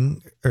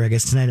morning, or I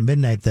guess tonight at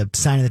midnight, the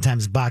Sign of the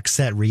Times box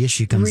set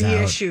reissue comes out.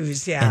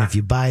 Reissues, yeah. And if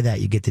you buy that,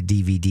 you get the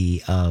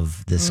DVD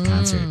of this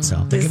concert.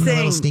 So they're giving a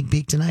little sneak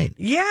peek tonight.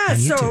 Yeah,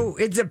 so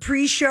it's a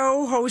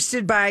pre-show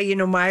hosted by,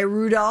 Maya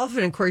Rudolph.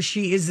 And of course,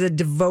 she is a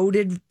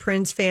devoted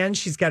Prince fan.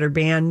 She's got her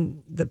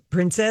band, The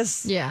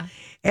Princess. Yeah.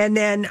 And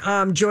then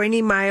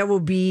joining Maya will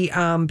be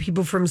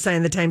people from Sign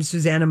of the Times,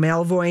 Susanna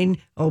Melvoin.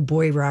 Oh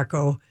boy,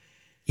 Rocco.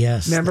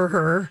 Yes. Remember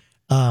her?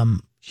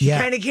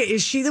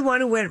 Is she the one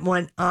who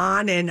went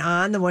on and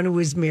on, the one who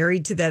was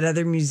married to that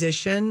other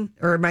musician?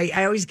 Or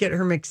I always get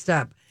her mixed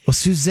up. Well,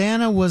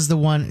 Susanna was the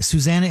one.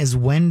 Susanna is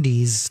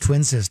Wendy's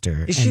twin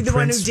sister. Is she the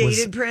one who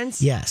dated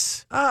Prince?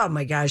 Yes. Oh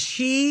my gosh.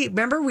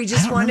 Remember, we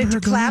just wanted to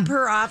clap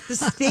her off the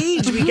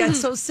stage. We got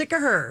so sick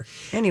of her.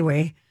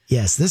 Anyway.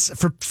 Yes, this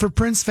for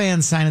Prince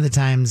fans, Sign of the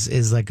Times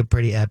is like a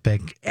pretty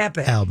epic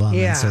album.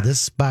 Yeah. And so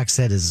this box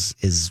set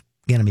is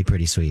gonna be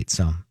pretty sweet.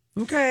 So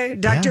okay.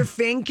 Dr.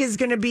 Fink is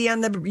gonna be on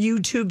the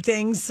YouTube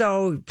thing.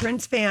 So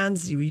Prince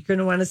fans, you're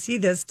gonna want to see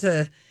this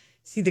to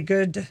see the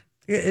good.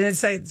 And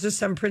it's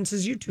just on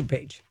Prince's YouTube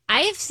page.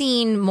 I have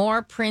seen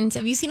more Prince.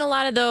 Have you seen a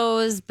lot of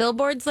those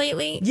billboards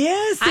lately?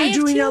 Yes, they're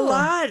doing a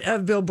lot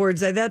of billboards.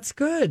 That's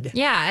good.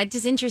 Yeah, it's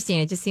just interesting.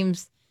 It just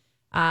seems.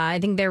 I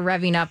think they're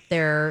revving up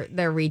their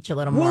reach a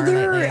little more. Well,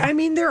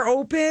 they're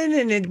open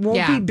and it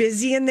won't be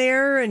busy in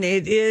there, and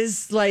it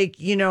is like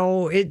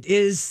it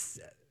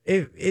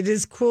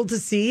is cool to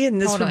see,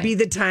 and this would be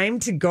the time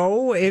to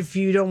go if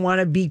you don't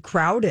want to be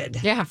crowded.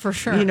 Yeah, for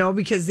sure.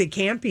 Because they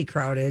can't be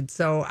crowded.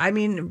 So,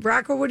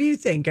 Rocco, what do you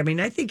think?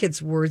 I think it's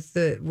worth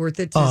it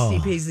to see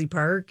Paisley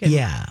Park.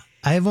 Yeah.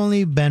 I've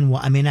only been, you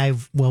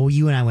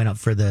and I went up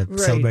for the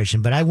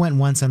celebration, but I went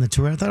once on the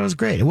tour. I thought it was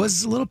great. It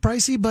was a little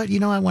pricey, but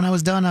when I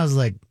was done, I was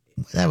like,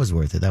 that was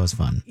worth it. That was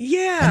fun.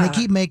 Yeah. And they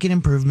keep making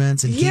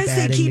improvements and keep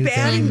adding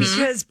things.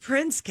 Because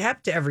Prince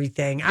kept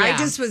everything. Yeah. I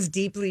just was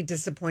deeply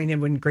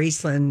disappointed when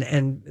Graceland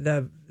and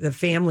the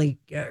family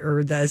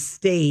or the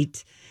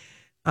estate,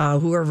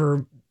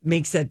 whoever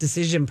makes that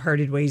decision,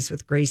 parted ways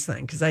with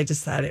Graceland, because I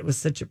just thought it was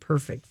such a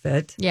perfect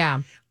fit.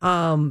 Yeah.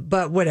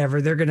 But whatever,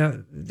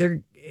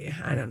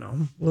 I don't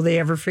know. Will they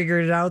ever figure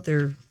it out?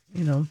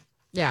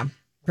 Yeah.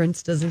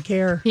 Prince doesn't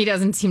care. He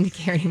doesn't seem to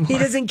care anymore. He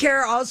doesn't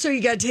care. Also,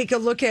 you got to take a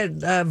look at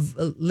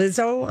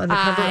Lizzo on the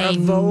cover of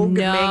Vogue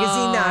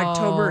magazine, the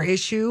October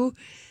issue.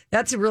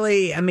 That's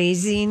really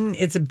amazing.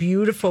 It's a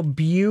beautiful,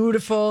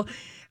 beautiful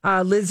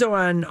Lizzo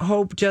on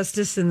hope,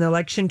 justice, and the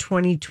election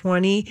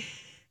 2020.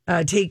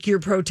 Take your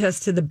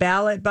protest to the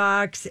ballot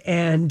box,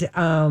 and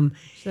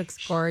she looks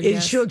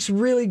gorgeous. She looks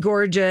really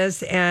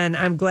gorgeous, and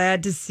I'm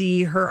glad to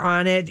see her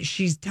on it.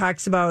 She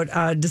talks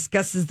about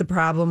discusses the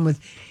problem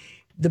with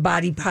the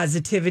body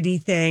positivity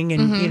thing,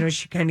 and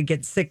she kind of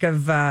gets sick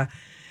of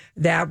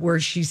that, where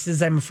she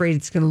says, "I'm afraid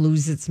it's going to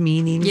lose its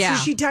meaning." Yeah.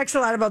 So she talks a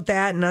lot about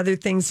that and other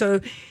things.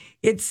 So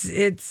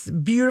it's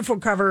beautiful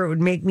cover. It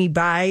would make me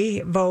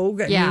buy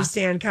Vogue, a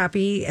newsstand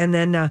copy, and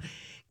then.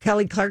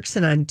 Kelly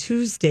Clarkson on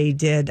Tuesday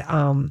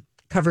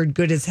covered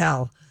Good as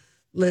Hell,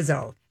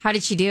 Lizzo. How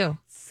did she do?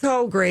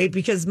 So great,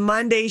 because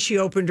Monday she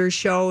opened her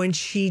show and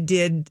she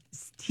did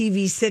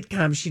TV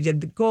sitcoms. She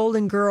did The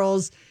Golden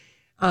Girls,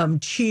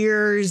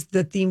 Cheers,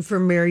 the theme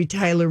from Mary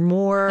Tyler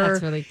Moore.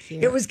 That's really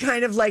cute. It was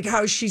kind of like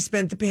how she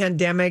spent the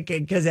pandemic,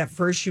 because at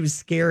first she was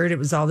scared. It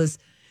was all this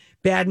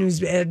bad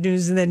news.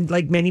 And then,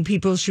 like many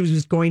people, she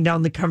was going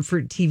down the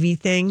comfort TV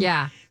thing.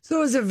 Yeah. So it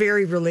was a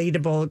very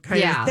relatable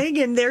kind of thing.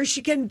 And there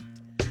she can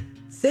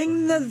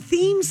sing the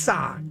theme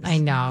song. I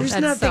know. There's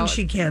nothing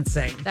she can't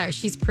sing.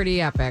 She's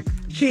pretty epic.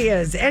 She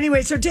is.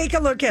 Anyway, so take a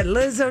look at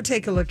Lizzo.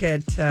 Take a look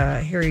at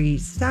Harry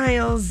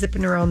Styles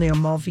zipping around the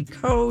Amalfi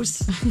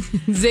Coast.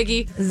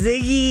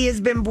 Ziggy has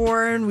been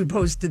born. We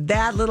posted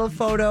that little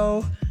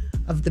photo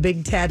of the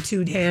big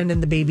tattooed hand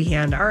and the baby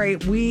hand. All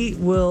right, we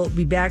will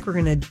be back. We're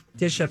going to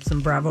dish up some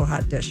Bravo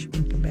Hot Dish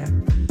when we come back.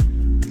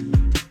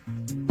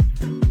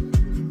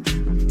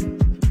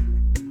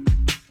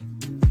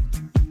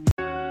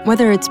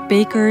 Whether it's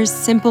Baker's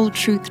Simple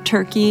Truth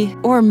Turkey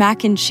or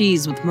mac and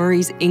cheese with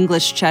Murray's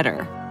English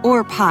Cheddar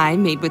or pie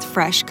made with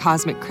fresh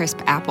Cosmic Crisp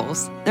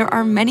apples, there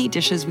are many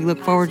dishes we look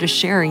forward to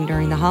sharing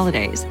during the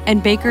holidays.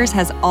 And Baker's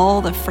has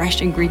all the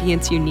fresh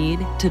ingredients you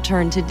need to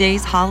turn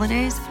today's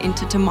holidays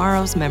into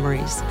tomorrow's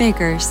memories.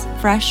 Baker's,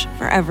 fresh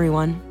for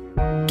everyone.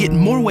 Get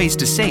more ways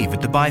to save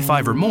at the Buy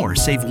 5 or More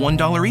Save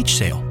 $1 each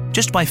sale.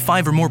 Just buy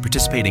 5 or more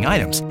participating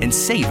items and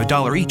save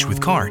 $1 each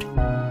with card.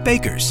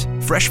 Baker's,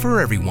 fresh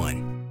for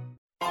everyone.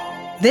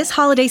 This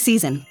holiday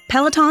season,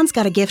 Peloton's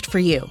got a gift for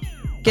you.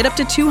 Get up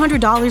to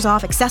 $200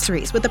 off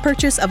accessories with the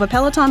purchase of a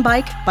Peloton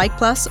bike, Bike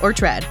Plus, or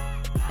Tread.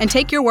 And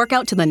take your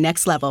workout to the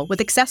next level with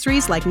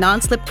accessories like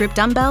non-slip grip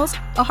dumbbells,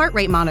 a heart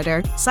rate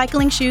monitor,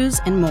 cycling shoes,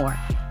 and more.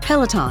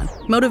 Peloton,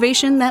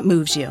 motivation that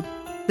moves you.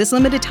 This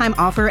limited time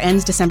offer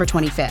ends December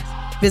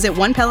 25th. Visit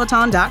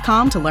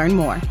onepeloton.com to learn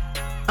more.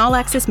 All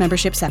access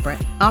membership separate.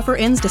 Offer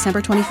ends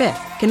December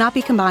 25th. Cannot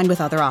be combined with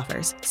other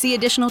offers. See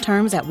additional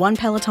terms at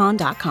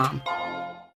onepeloton.com.